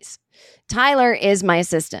old movies. Tyler is my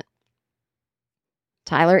assistant.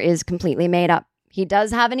 Tyler is completely made up. He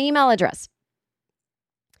does have an email address.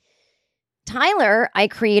 Tyler, I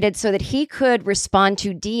created so that he could respond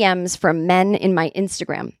to DMs from men in my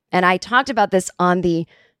Instagram. And I talked about this on the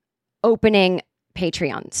opening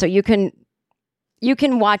Patreon. So you can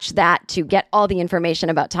watch that to get all the information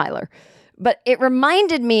about Tyler. But it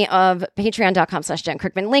reminded me of patreon.com/Jen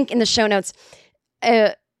Kirkman, link in the show notes.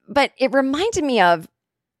 But it reminded me of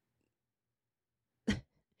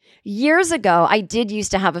years ago, I did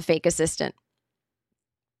used to have a fake assistant.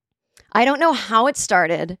 I don't know how it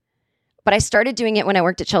started, but I started doing it when I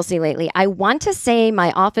worked at Chelsea Lately. I want to say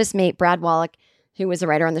my office mate, Brad Wallach, who was a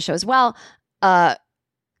writer on the show as well,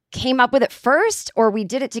 came up with it first, or we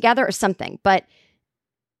did it together or something. But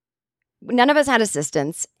none of us had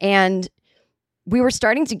assistants, and we were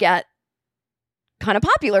starting to get kind of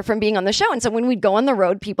popular from being on the show. And so when we'd go on the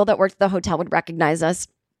road, people that worked at the hotel would recognize us.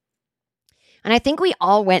 And I think we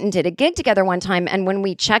all went and did a gig together one time. And when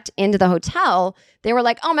we checked into the hotel, they were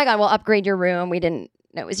like, oh my God, we'll upgrade your room. We didn't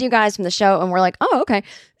know it was you guys from the show. And we're like, oh, okay.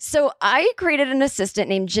 So I created an assistant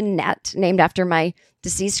named Jeanette, named after my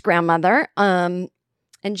deceased grandmother. And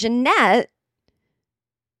Jeanette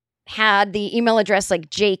had the email address like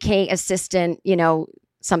JK assistant,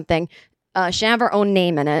 something. She have her own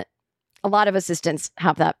name in it. A lot of assistants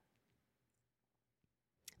have that.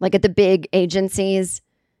 Like at the big agencies,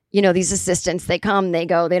 these assistants, they come, they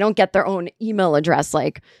go, they don't get their own email address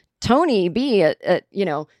like Tony B at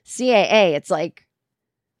CAA. It's like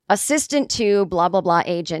assistant to blah, blah, blah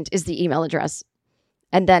agent is the email address.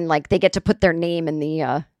 And then like they get to put their name in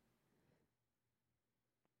the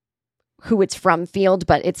who it's from field,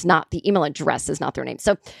 but it's not, the email address is not their name.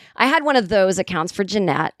 So I had one of those accounts for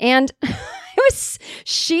Jeanette, and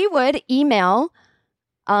she would email,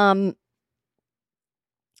 I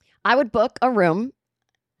would book a room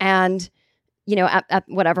and, at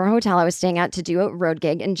whatever hotel I was staying at to do a road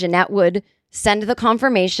gig, and Jeanette would send the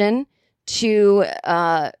confirmation to,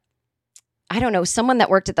 I don't know, someone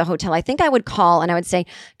that worked at the hotel. I think I would call and I would say,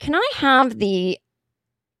 can I have the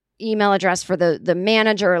email address for the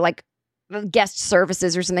manager, like guest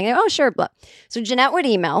services or something? Oh, sure. Blah. So Jeanette would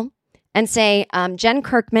email and say, Jen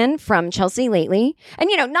Kirkman from Chelsea Lately. And,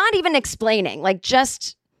 not even explaining, like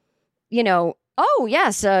just, oh,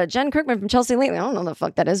 yes, Jen Kirkman from Chelsea Lately. I don't know what the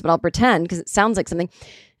fuck that is, but I'll pretend because it sounds like something.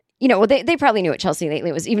 Well, they probably knew what Chelsea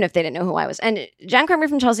Lately was, even if they didn't know who I was. And Jen Kirkman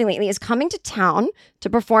from Chelsea Lately is coming to town to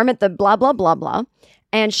perform at the blah, blah, blah, blah.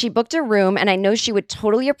 And she booked a room, and I know she would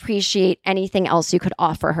totally appreciate anything else you could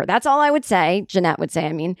offer her. That's all I would say. Jeanette would say,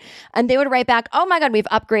 And they would write back, oh my God, we've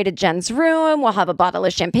upgraded Jen's room. We'll have a bottle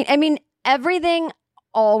of champagne. Everything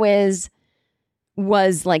always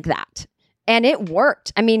was like that. And it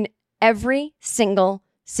worked. Every single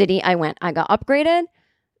city I went, I got upgraded.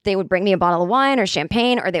 They would bring me a bottle of wine or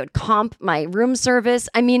champagne, or they would comp my room service.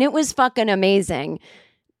 It was fucking amazing.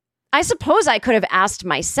 I suppose I could have asked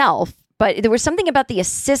myself, but there was something about the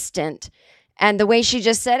assistant and the way she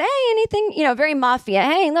just said, hey, anything, very mafia.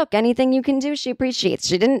 Hey, look, anything you can do, she appreciates.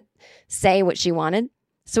 She didn't say what she wanted.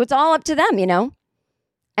 So it's all up to them,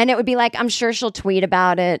 And it would be like, I'm sure she'll tweet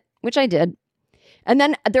about it, which I did. And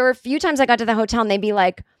then there were a few times I got to the hotel and they'd be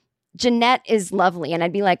like, Jeanette is lovely. And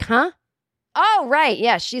I'd be like, huh? Oh, right.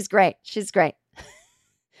 Yeah, she's great. She's great.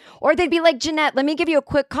 Or they'd be like, Jeanette, let me give you a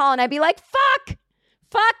quick call. And I'd be like, fuck.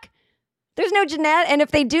 There's no Jeanette. And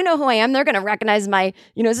if they do know who I am, they're going to recognize my,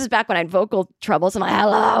 this is back when I had vocal troubles. I'm like,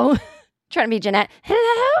 hello. Trying to be Jeanette.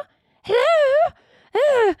 Hello.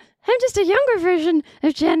 I'm just a younger version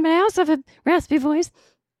of Jen, but I also have a raspy voice.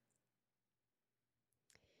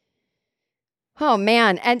 Oh,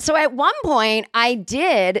 man. And so at one point, I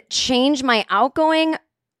did change my outgoing.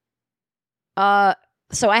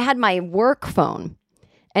 So I had my work phone,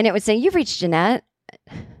 and it would say, you've reached Jeanette,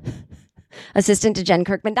 assistant to Jen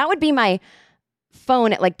Kirkman. That would be my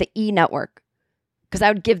phone at like the E network, because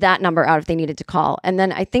I would give that number out if they needed to call. And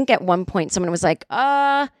then I think at one point someone was like,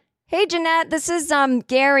 hey, Jeanette, this is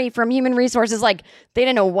Gary from Human Resources. Like, they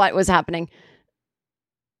didn't know what was happening.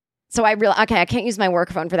 So I realized, okay, I can't use my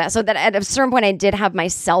work phone for that. So that at a certain point, I did have my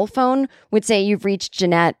cell phone would say, you've reached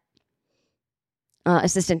Jeanette,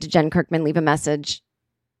 assistant to Jen Kirkman, leave a message.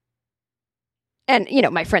 And,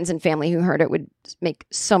 my friends and family who heard it would make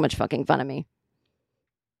so much fucking fun of me.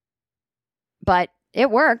 But it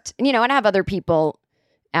worked. And, I'd have other people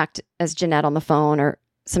act as Jeanette on the phone, or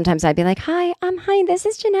sometimes I'd be like, hi, this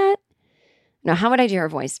is Jeanette. No, how would I do her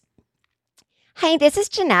voice? Hi, this is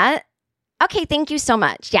Jeanette. Okay, thank you so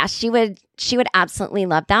much. Yeah, she would absolutely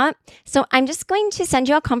love that. So I'm just going to send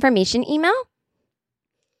you a confirmation email.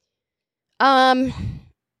 And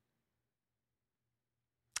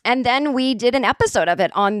then we did an episode of it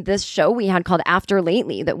on this show we had called After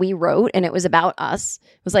Lately that we wrote, and it was about us.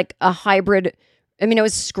 It was like a hybrid. It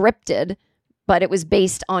was scripted, but it was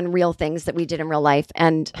based on real things that we did in real life.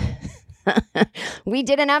 And we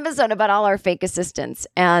did an episode about all our fake assistants.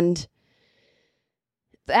 And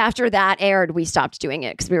after that aired, we stopped doing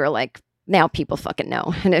it because we were like, now people fucking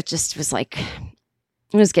know. And it just was like,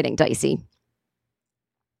 it was getting dicey.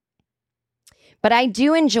 But I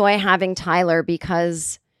do enjoy having Tyler,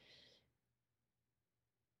 because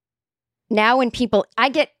now when I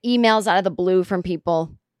get emails out of the blue from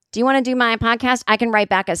people, do you want to do my podcast? I can write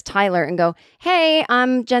back as Tyler and go, hey,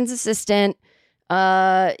 I'm Jen's assistant.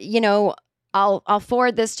 I'll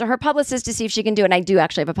forward this to her publicist to see if she can do it. And I do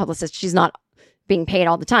actually have a publicist. She's not being paid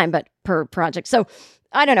all the time, but per project. So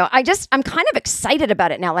I don't know. I'm kind of excited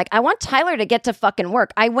about it now. Like, I want Tyler to get to fucking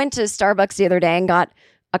work. I went to Starbucks the other day and got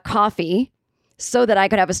a coffee so that I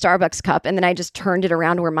could have a Starbucks cup. And then I just turned it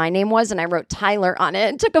around where my name was, and I wrote Tyler on it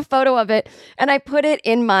and took a photo of it. And I put it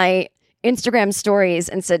in my Instagram stories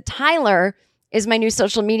and said, Tyler is my new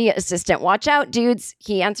social media assistant. Watch out, dudes.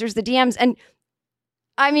 He answers the DMs. And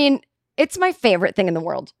it's my favorite thing in the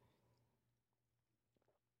world.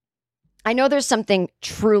 I know there's something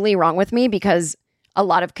truly wrong with me because a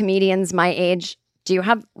lot of comedians my age do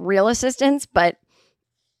have real assistants, but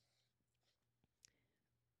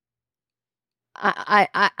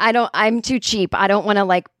I'm too cheap. I don't want to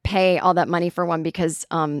like pay all that money for one because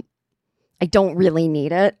I don't really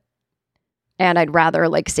need it. And I'd rather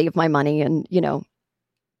like save my money and,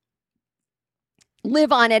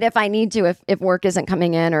 live on it if I need to, if work isn't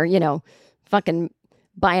coming in, or, fucking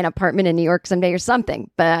buy an apartment in New York someday or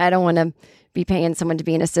something. But I don't want to be paying someone to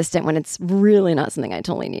be an assistant when it's really not something I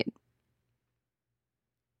totally need.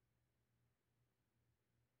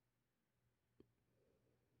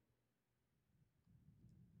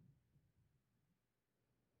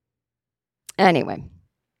 Anyway.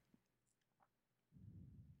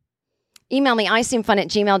 Email me,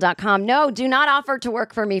 iseemfun@gmail.com. No, do not offer to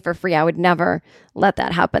work for me for free. I would never let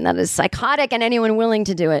that happen. That is psychotic, and anyone willing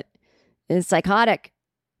to do it is psychotic.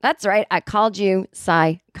 That's right. I called you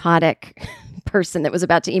psychotic person that was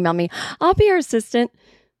about to email me. I'll be your assistant.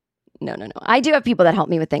 No. I do have people that help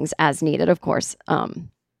me with things as needed, of course.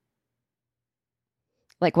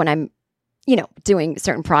 Like when I'm, doing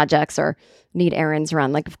certain projects or need errands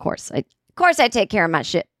around, like, of course I take care of my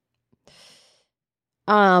shit.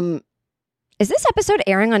 Is this episode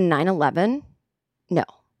airing on 9/11? No.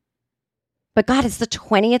 But God, it's the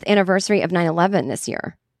 20th anniversary of 9/11 this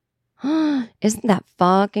year. Isn't that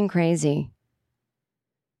fucking crazy?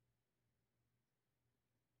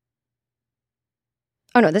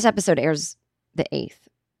 Oh no, this episode airs the 8th.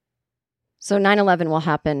 So 9/11 will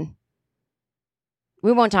happen.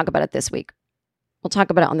 We won't talk about it this week. We'll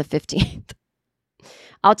talk about it on the 15th.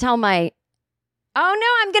 I'll tell my... Oh no,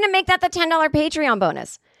 I'm going to make that the $10 Patreon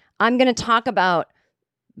bonus. I'm going to talk about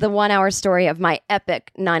the 1-hour story of my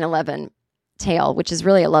epic 9/11 tale, which is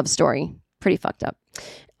really a love story. Pretty fucked up.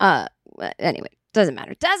 Anyway, doesn't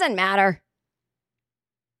matter. Doesn't matter.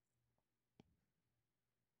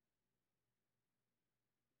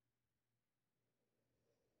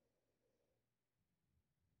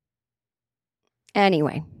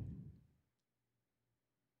 Anyway.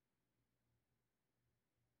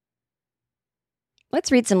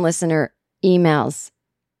 Let's read some listener emails.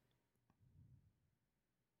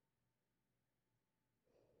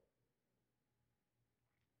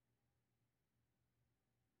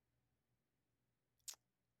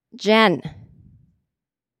 Jen.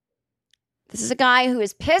 This is a guy who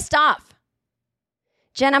is pissed off.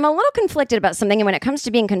 Jen, I'm a little conflicted about something, and when it comes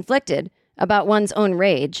to being conflicted about one's own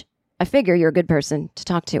rage, I figure you're a good person to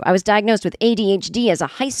talk to. I was diagnosed with ADHD as a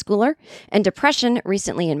high schooler and depression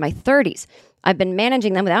recently in my 30s. I've been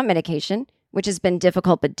managing them without medication, which has been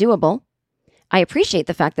difficult but doable. I appreciate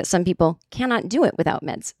the fact that some people cannot do it without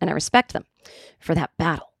meds, and I respect them for that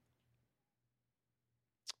battle.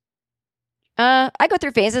 I go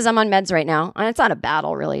through phases. I'm on meds right now. And it's not a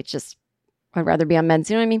battle, really. It's just, I'd rather be on meds.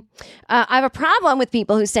 You know what I mean? I have a problem with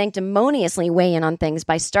people who sanctimoniously weigh in on things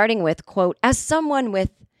by starting with, quote, as someone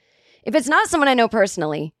with, if it's not someone I know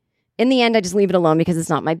personally, in the end, I just leave it alone because it's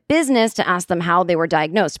not my business to ask them how they were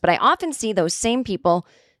diagnosed. But I often see those same people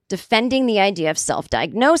defending the idea of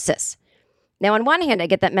self-diagnosis. Now, on one hand, I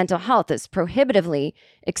get that mental health is prohibitively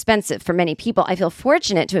expensive for many people. I feel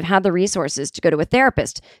fortunate to have had the resources to go to a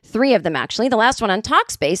therapist. 3 of them, actually. The last one on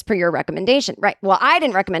Talkspace, per your recommendation. Right. Well, I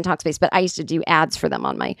didn't recommend Talkspace, but I used to do ads for them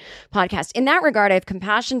on my podcast. In that regard, I have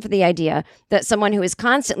compassion for the idea that someone who is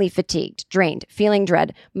constantly fatigued, drained, feeling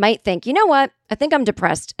dread might think, you know what? I think I'm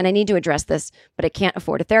depressed and I need to address this, but I can't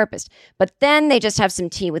afford a therapist. But then they just have some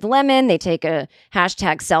tea with lemon. They take a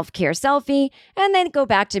hashtag self-care selfie, and then go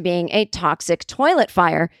back to being a toxic toilet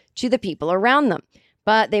fire to the people around them.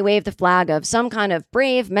 But they wave the flag of some kind of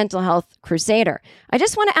brave mental health crusader. I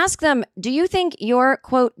just want to ask them, do you think your,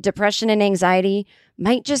 quote, depression and anxiety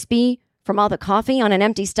might just be from all the coffee on an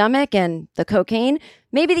empty stomach and the cocaine?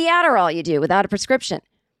 Maybe the Adderall you do without a prescription.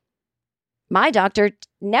 My doctor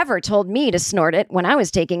never told me to snort it when I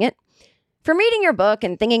was taking it. From reading your book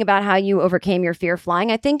and thinking about how you overcame your fear of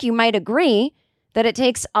flying, I think you might agree that it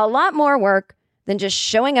takes a lot more work than just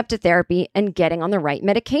showing up to therapy and getting on the right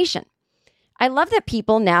medication. I love that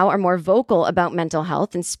people now are more vocal about mental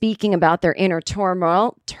health and speaking about their inner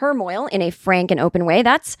turmoil in a frank and open way.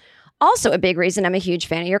 That's also a big reason I'm a huge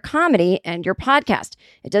fan of your comedy and your podcast.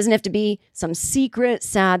 It doesn't have to be some secret,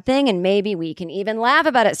 sad thing, and maybe we can even laugh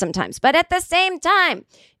about it sometimes. But at the same time,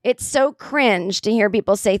 it's so cringe to hear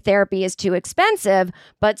people say therapy is too expensive,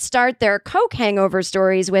 but start their coke hangover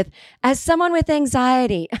stories with, as someone with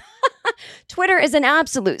anxiety. Twitter is an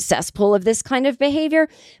absolute cesspool of this kind of behavior,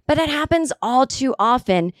 but it happens all too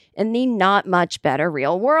often in the not much better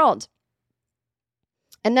real world.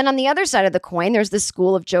 And then on the other side of the coin, there's the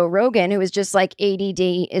school of Joe Rogan, who is just like, ADD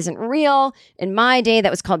isn't real. In my day,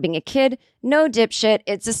 that was called being a kid. No, dipshit.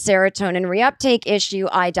 It's a serotonin reuptake issue.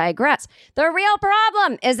 I digress. The real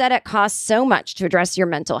problem is that it costs so much to address your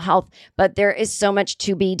mental health, but there is so much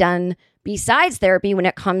to be done besides therapy when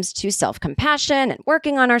it comes to self-compassion and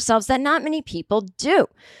working on ourselves that not many people do.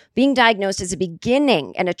 Being diagnosed is a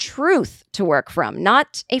beginning and a truth to work from,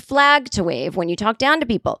 not a flag to wave when you talk down to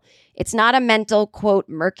people. It's not a mental, quote,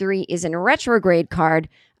 Mercury is in retrograde card.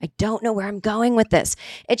 I don't know where I'm going with this.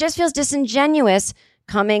 It just feels disingenuous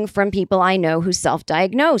coming from people I know who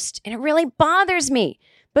self-diagnosed, and it really bothers me.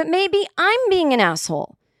 But maybe I'm being an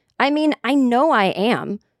asshole. I mean, I know I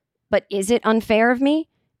am, but is it unfair of me?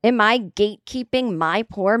 Am I gatekeeping my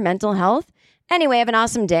poor mental health? Anyway, have an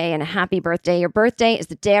awesome day and a happy birthday. Your birthday is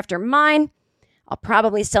the day after mine. I'll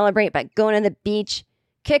probably celebrate by going to the beach,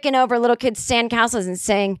 kicking over little kids' sandcastles and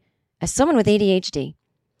saying, as someone with ADHD,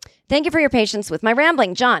 thank you for your patience with my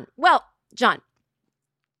rambling, John. Well, John,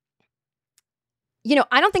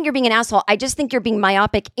 I don't think you're being an asshole. I just think you're being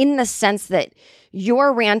myopic in the sense that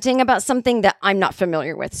you're ranting about something that I'm not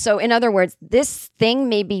familiar with. So in other words, this thing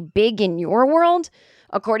may be big in your world,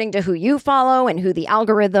 according to who you follow and who the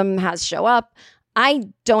algorithm has show up. I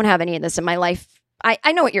don't have any of this in my life.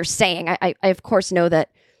 I know what you're saying. I of course know that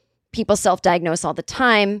people self-diagnose all the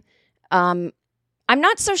time. I'm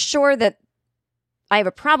not so sure that I have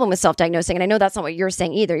a problem with self-diagnosing. And I know that's not what you're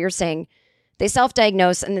saying either. You're saying they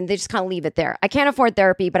self-diagnose and then they just kind of leave it there. I can't afford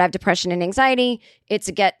therapy, but I have depression and anxiety. It's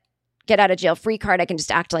a get out of jail free card. I can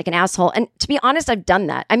just act like an asshole. And to be honest, I've done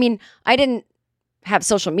that. I mean, I didn't have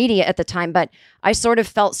social media at the time, but I sort of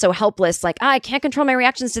felt so helpless. Like, I can't control my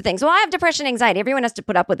reactions to things. Well, I have depression and anxiety. Everyone has to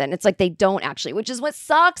put up with it. And it's like they don't actually, which is what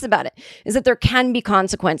sucks about it, is that there can be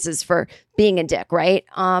consequences for being a dick, right?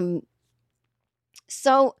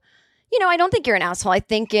 So, I don't think you're an asshole. I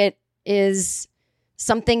think it is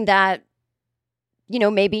something that,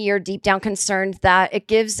 maybe you're deep down concerned that it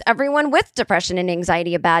gives everyone with depression and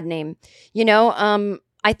anxiety a bad name.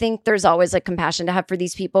 I think there's always like compassion to have for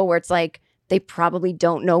these people where it's like, they probably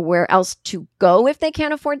don't know where else to go if they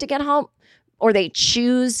can't afford to get help, or they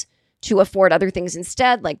choose to afford other things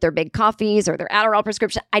instead, like their big coffees or their Adderall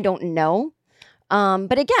prescription. I don't know.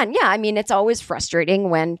 But again, yeah, I mean, it's always frustrating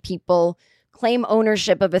when people claim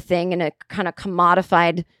ownership of a thing in a kind of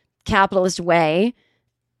commodified capitalist way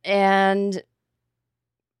and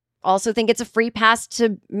also think it's a free pass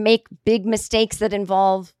to make big mistakes that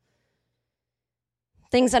involve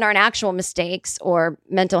things that aren't actual mistakes or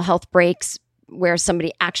mental health breaks where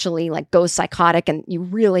somebody actually like goes psychotic, and you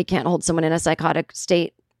really can't hold someone in a psychotic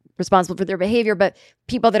state responsible for their behavior, but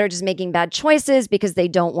people that are just making bad choices because they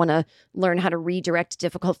don't want to learn how to redirect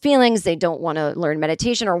difficult feelings. They don't want to learn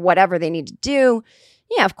meditation or whatever they need to do.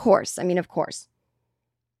 Yeah, of course. I mean, of course.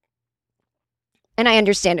 And I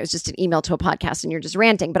understand it was just an email to a podcast and you're just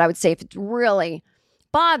ranting, but I would say if it's really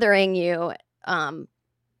bothering you,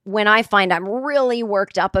 when I find I'm really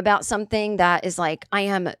worked up about something that is like, I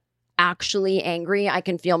am actually angry, I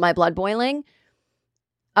can feel my blood boiling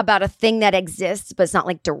about a thing that exists, but it's not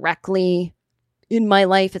like directly in my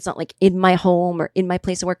life. It's not like in my home or in my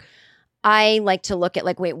place of work. I like to look at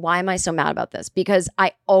like, wait, why am I so mad about this? Because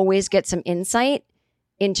I always get some insight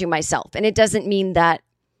into myself. And it doesn't mean that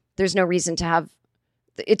there's no reason to have,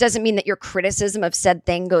 it doesn't mean that your criticism of said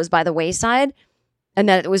thing goes by the wayside and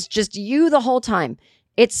that it was just you the whole time.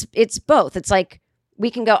 It's both. It's like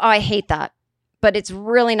we can go, oh, I hate that, but it's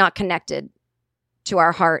really not connected to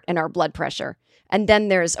our heart and our blood pressure. And then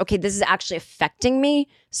there's, okay, this is actually affecting me.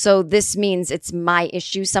 So this means it's my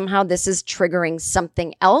issue somehow. This is triggering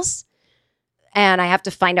something else. And I have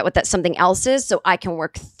to find out what that something else is so I can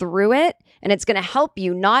work through it. And it's going to help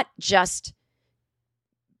you not just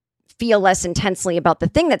feel less intensely about the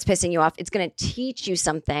thing that's pissing you off. It's going to teach you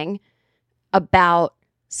something about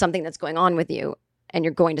something that's going on with you, and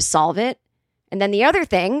you're going to solve it. And then the other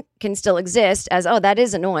thing can still exist as, oh, that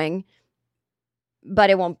is annoying, but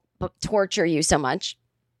it won't torture you so much.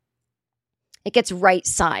 It gets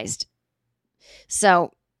right-sized.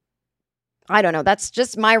 So I don't know. That's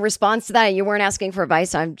just my response to that. You weren't asking for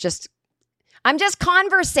advice. I'm just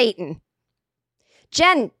conversating.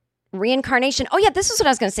 Jen, reincarnation. Oh yeah, this is what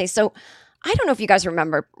I was going to say. So I don't know if you guys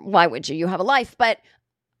remember, why would you? You have a life, but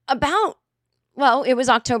it was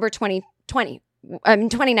October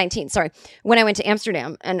 2019, sorry, when I went to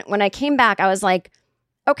Amsterdam. And when I came back, I was like,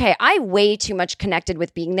 okay, I way too much connected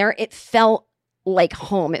with being there. It felt like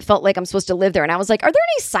home. It felt like I'm supposed to live there. And I was like, are there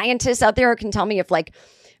any scientists out there who can tell me if like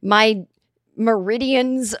my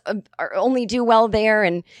meridians only do well there?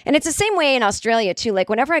 And it's the same way in Australia too. Like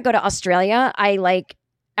whenever I go to Australia, I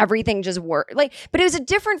everything just worked. Like, but it was a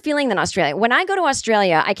different feeling than Australia. When I go to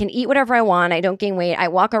Australia, I can eat whatever I want. I don't gain weight. I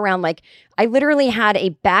walk around like I literally had a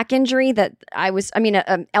back injury that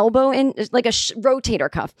an elbow in, like a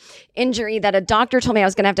rotator cuff injury that a doctor told me I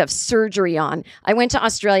was going to have surgery on. I went to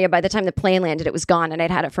Australia. By the time the plane landed, it was gone, and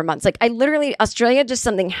I'd had it for months. Like Australia, just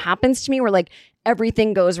something happens to me where like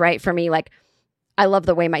everything goes right for me. Like I love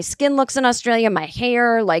the way my skin looks in Australia, my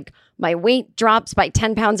hair, like my weight drops by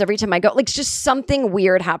 10 pounds every time I go. Like just something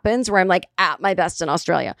weird happens where I'm like at my best in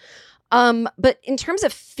Australia. But in terms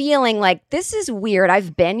of feeling like this is weird,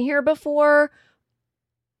 I've been here before,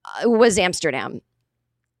 was Amsterdam.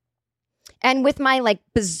 And with my like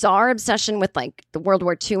bizarre obsession with like the World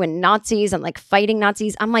War II and Nazis and like fighting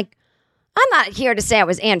Nazis, I'm like, I'm not here to say I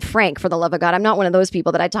was Anne Frank, for the love of God. I'm not one of those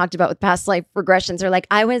people that I talked about with past life regressions, or like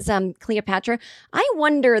I was Cleopatra. I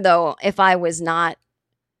wonder though if I was not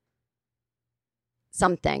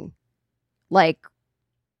something like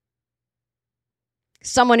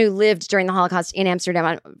someone who lived during the Holocaust in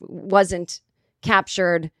Amsterdam, wasn't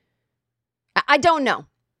captured. I don't know.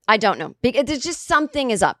 Because it's just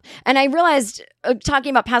something is up. And I realized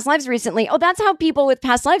talking about past lives recently, that's how people with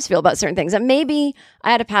past lives feel about certain things. And maybe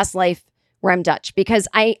I had a past life where I'm Dutch, because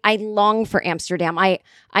I long for Amsterdam. I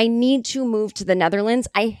need to move to the Netherlands.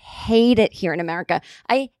 I hate it here in America.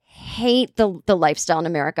 I hate the lifestyle in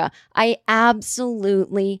America. I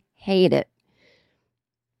absolutely hate it.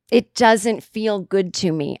 It doesn't feel good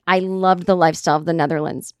to me. I loved the lifestyle of the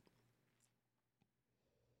Netherlands.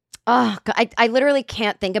 Oh, I literally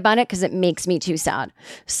can't think about it because it makes me too sad.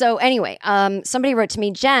 So anyway, somebody wrote to me,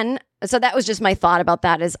 Jen. So that was just my thought about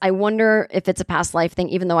that, is I wonder if it's a past life thing,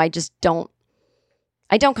 even though I don't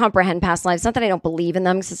comprehend past lives. Not that I don't believe in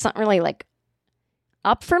them, because it's not really like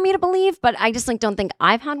up for me to believe, but I just like don't think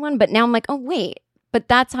I've had one. But now I'm like, oh wait, but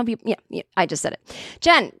that's how people, yeah, I just said it.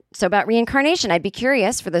 Jen, so about reincarnation, I'd be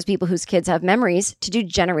curious for those people whose kids have memories to do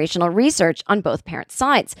generational research on both parents'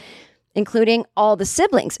 sides, including all the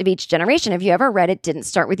siblings of each generation. Have you ever read It Didn't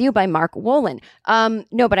Start With You by Mark Wolin?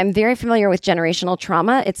 No, but I'm very familiar with generational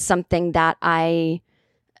trauma. It's something that I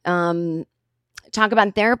talk about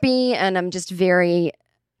in therapy, and I'm just very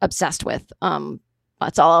obsessed with.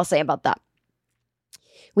 That's all I'll say about that.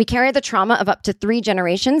 We carry the trauma of up to 3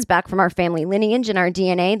 generations back from our family lineage in our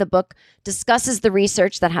DNA. The book discusses the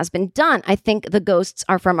research that has been done. I think the ghosts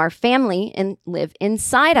are from our family and live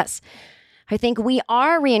inside us. I think we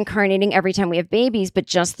are reincarnating every time we have babies, but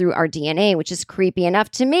just through our DNA, which is creepy enough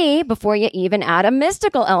to me before you even add a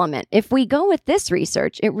mystical element. If we go with this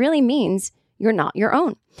research, it really means you're not your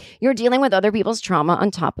own. You're dealing with other people's trauma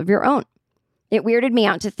on top of your own. It weirded me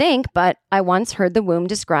out to think, but I once heard the womb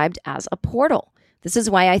described as a portal. This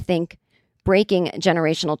is why I think breaking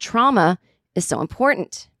generational trauma is so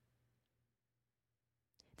important.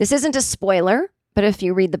 This isn't a spoiler, but if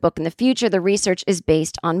you read the book in the future, the research is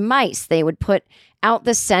based on mice. They would put out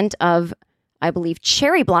the scent of, I believe,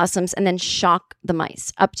 cherry blossoms and then shock the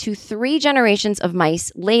mice. Up to 3 generations of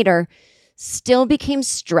mice later still became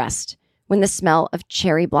stressed when the smell of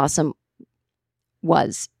cherry blossom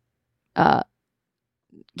was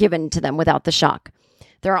given to them without the shock.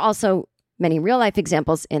 There are also many real-life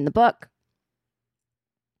examples in the book.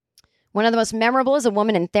 One of the most memorable is a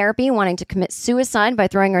woman in therapy wanting to commit suicide by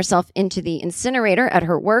throwing herself into the incinerator at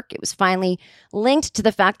her work. It was finally linked to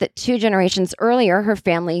the fact that 2 generations earlier, her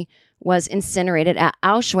family was incinerated at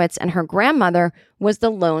Auschwitz, and her grandmother was the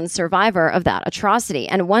lone survivor of that atrocity.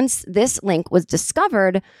 And once this link was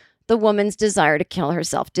discovered, the woman's desire to kill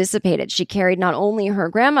herself dissipated. She carried not only her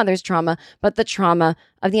grandmother's trauma, but the trauma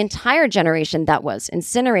of the entire generation that was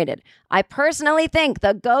incinerated. I personally think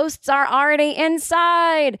the ghosts are already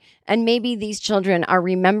inside, and maybe these children are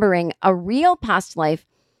remembering a real past life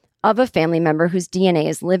of a family member whose DNA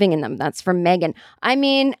is living in them. That's from Megan. I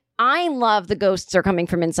mean, I love the ghosts are coming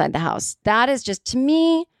from inside the house. That is just, to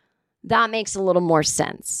me, that makes a little more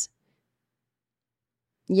sense.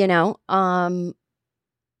 You know,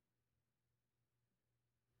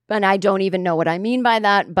 and I don't even know what I mean by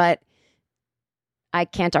that, but I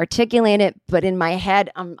can't articulate it. But in my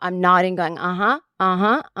head, I'm nodding, going, uh-huh,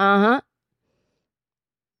 uh-huh, uh-huh.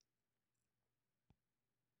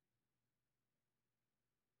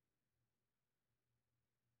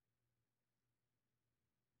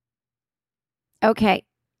 Okay.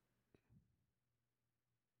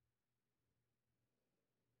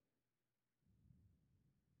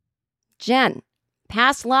 Jen,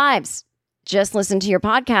 past lives. Just listen to your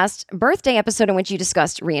podcast birthday episode in which you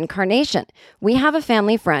discussed reincarnation. We have a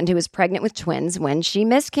family friend who was pregnant with twins when she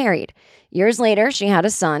miscarried. Years later, she had a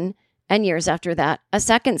son, and years after that, a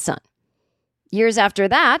second son. Years after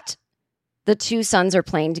that, the 2 sons are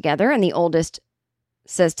playing together, and the oldest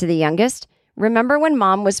says to the youngest, remember when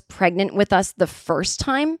mom was pregnant with us the first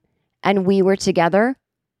time and we were together?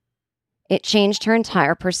 It changed her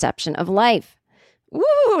entire perception of life.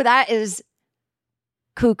 Woo, that is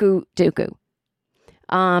cuckoo dooku.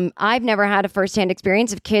 I've never had a firsthand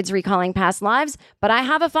experience of kids recalling past lives, but I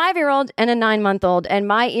have a 5-year-old and a 9-month-old, and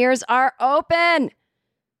my ears are open.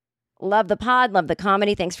 Love the pod, love the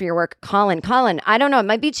comedy. Thanks for your work. Colin, I don't know. It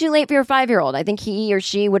might be too late for your 5-year-old. I think he or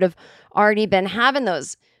she would have already been having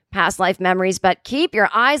those past life memories, but keep your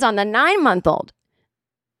eyes on the 9-month-old.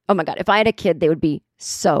 Oh my God, if I had a kid, they would be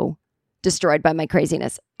so destroyed by my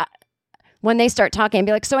craziness. When they start talking, I'd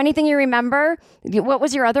be like, so anything you remember? What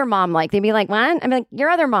was your other mom like? They'd be like, what? I'm like, your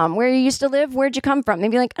other mom, where you used to live? Where'd you come from? They'd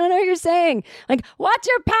be like, I don't know what you're saying. Like, what's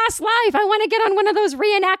your past life? I want to get on one of those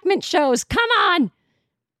reenactment shows. Come on.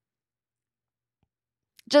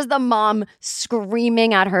 Just the mom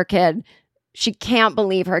screaming at her kid. She can't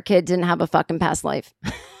believe her kid didn't have a fucking past life.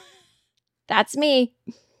 That's me.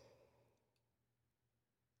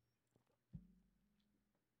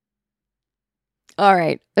 All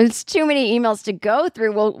right. It's too many emails to go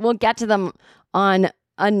through. We'll get to them on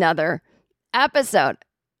another episode.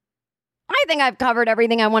 I think I've covered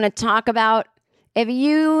everything I want to talk about. If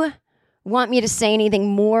you want me to say anything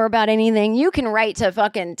more about anything, you can write to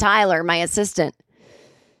fucking Tyler, my assistant.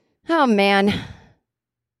 Oh, man.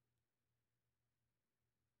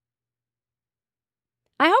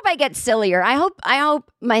 I hope I get sillier. I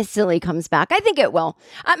hope my silly comes back. I think it will.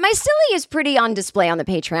 My silly is pretty on display on the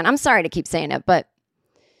Patreon. I'm sorry to keep saying it, but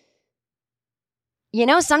you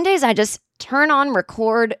know, some days I just turn on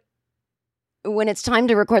record when it's time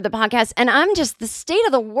to record the podcast, and I'm just, the state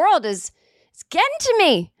of the world is getting to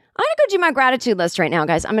me. I'm going to go do my gratitude list right now,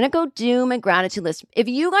 guys. I'm going to go do my gratitude list. If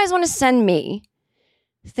you guys want to send me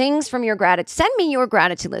things from your gratitude, send me your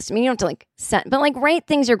gratitude list. I mean, you don't have to send, but write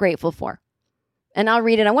things you're grateful for. And I'll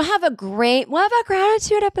read it, and we'll have a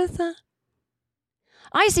gratitude episode.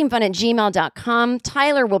 iseemfun@gmail.com.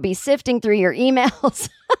 Tyler will be sifting through your emails.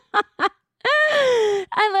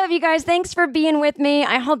 I love you guys. Thanks for being with me.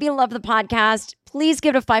 I hope you love the podcast. Please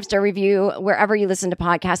give it a 5-star review wherever you listen to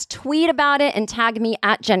podcasts. Tweet about it and tag me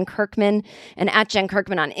at Jen Kirkman and at Jen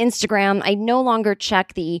Kirkman on Instagram. I no longer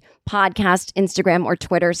check the podcast Instagram or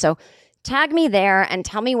Twitter, so tag me there and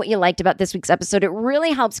tell me what you liked about this week's episode. It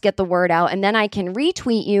really helps get the word out, and then I can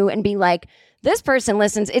retweet you and be like, this person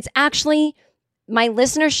listens. It's actually, my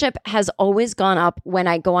listenership has always gone up when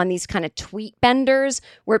I go on these kind of tweet benders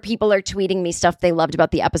where people are tweeting me stuff they loved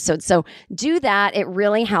about the episode. So do that. It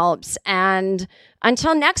really helps. And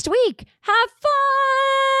until next week, have fun.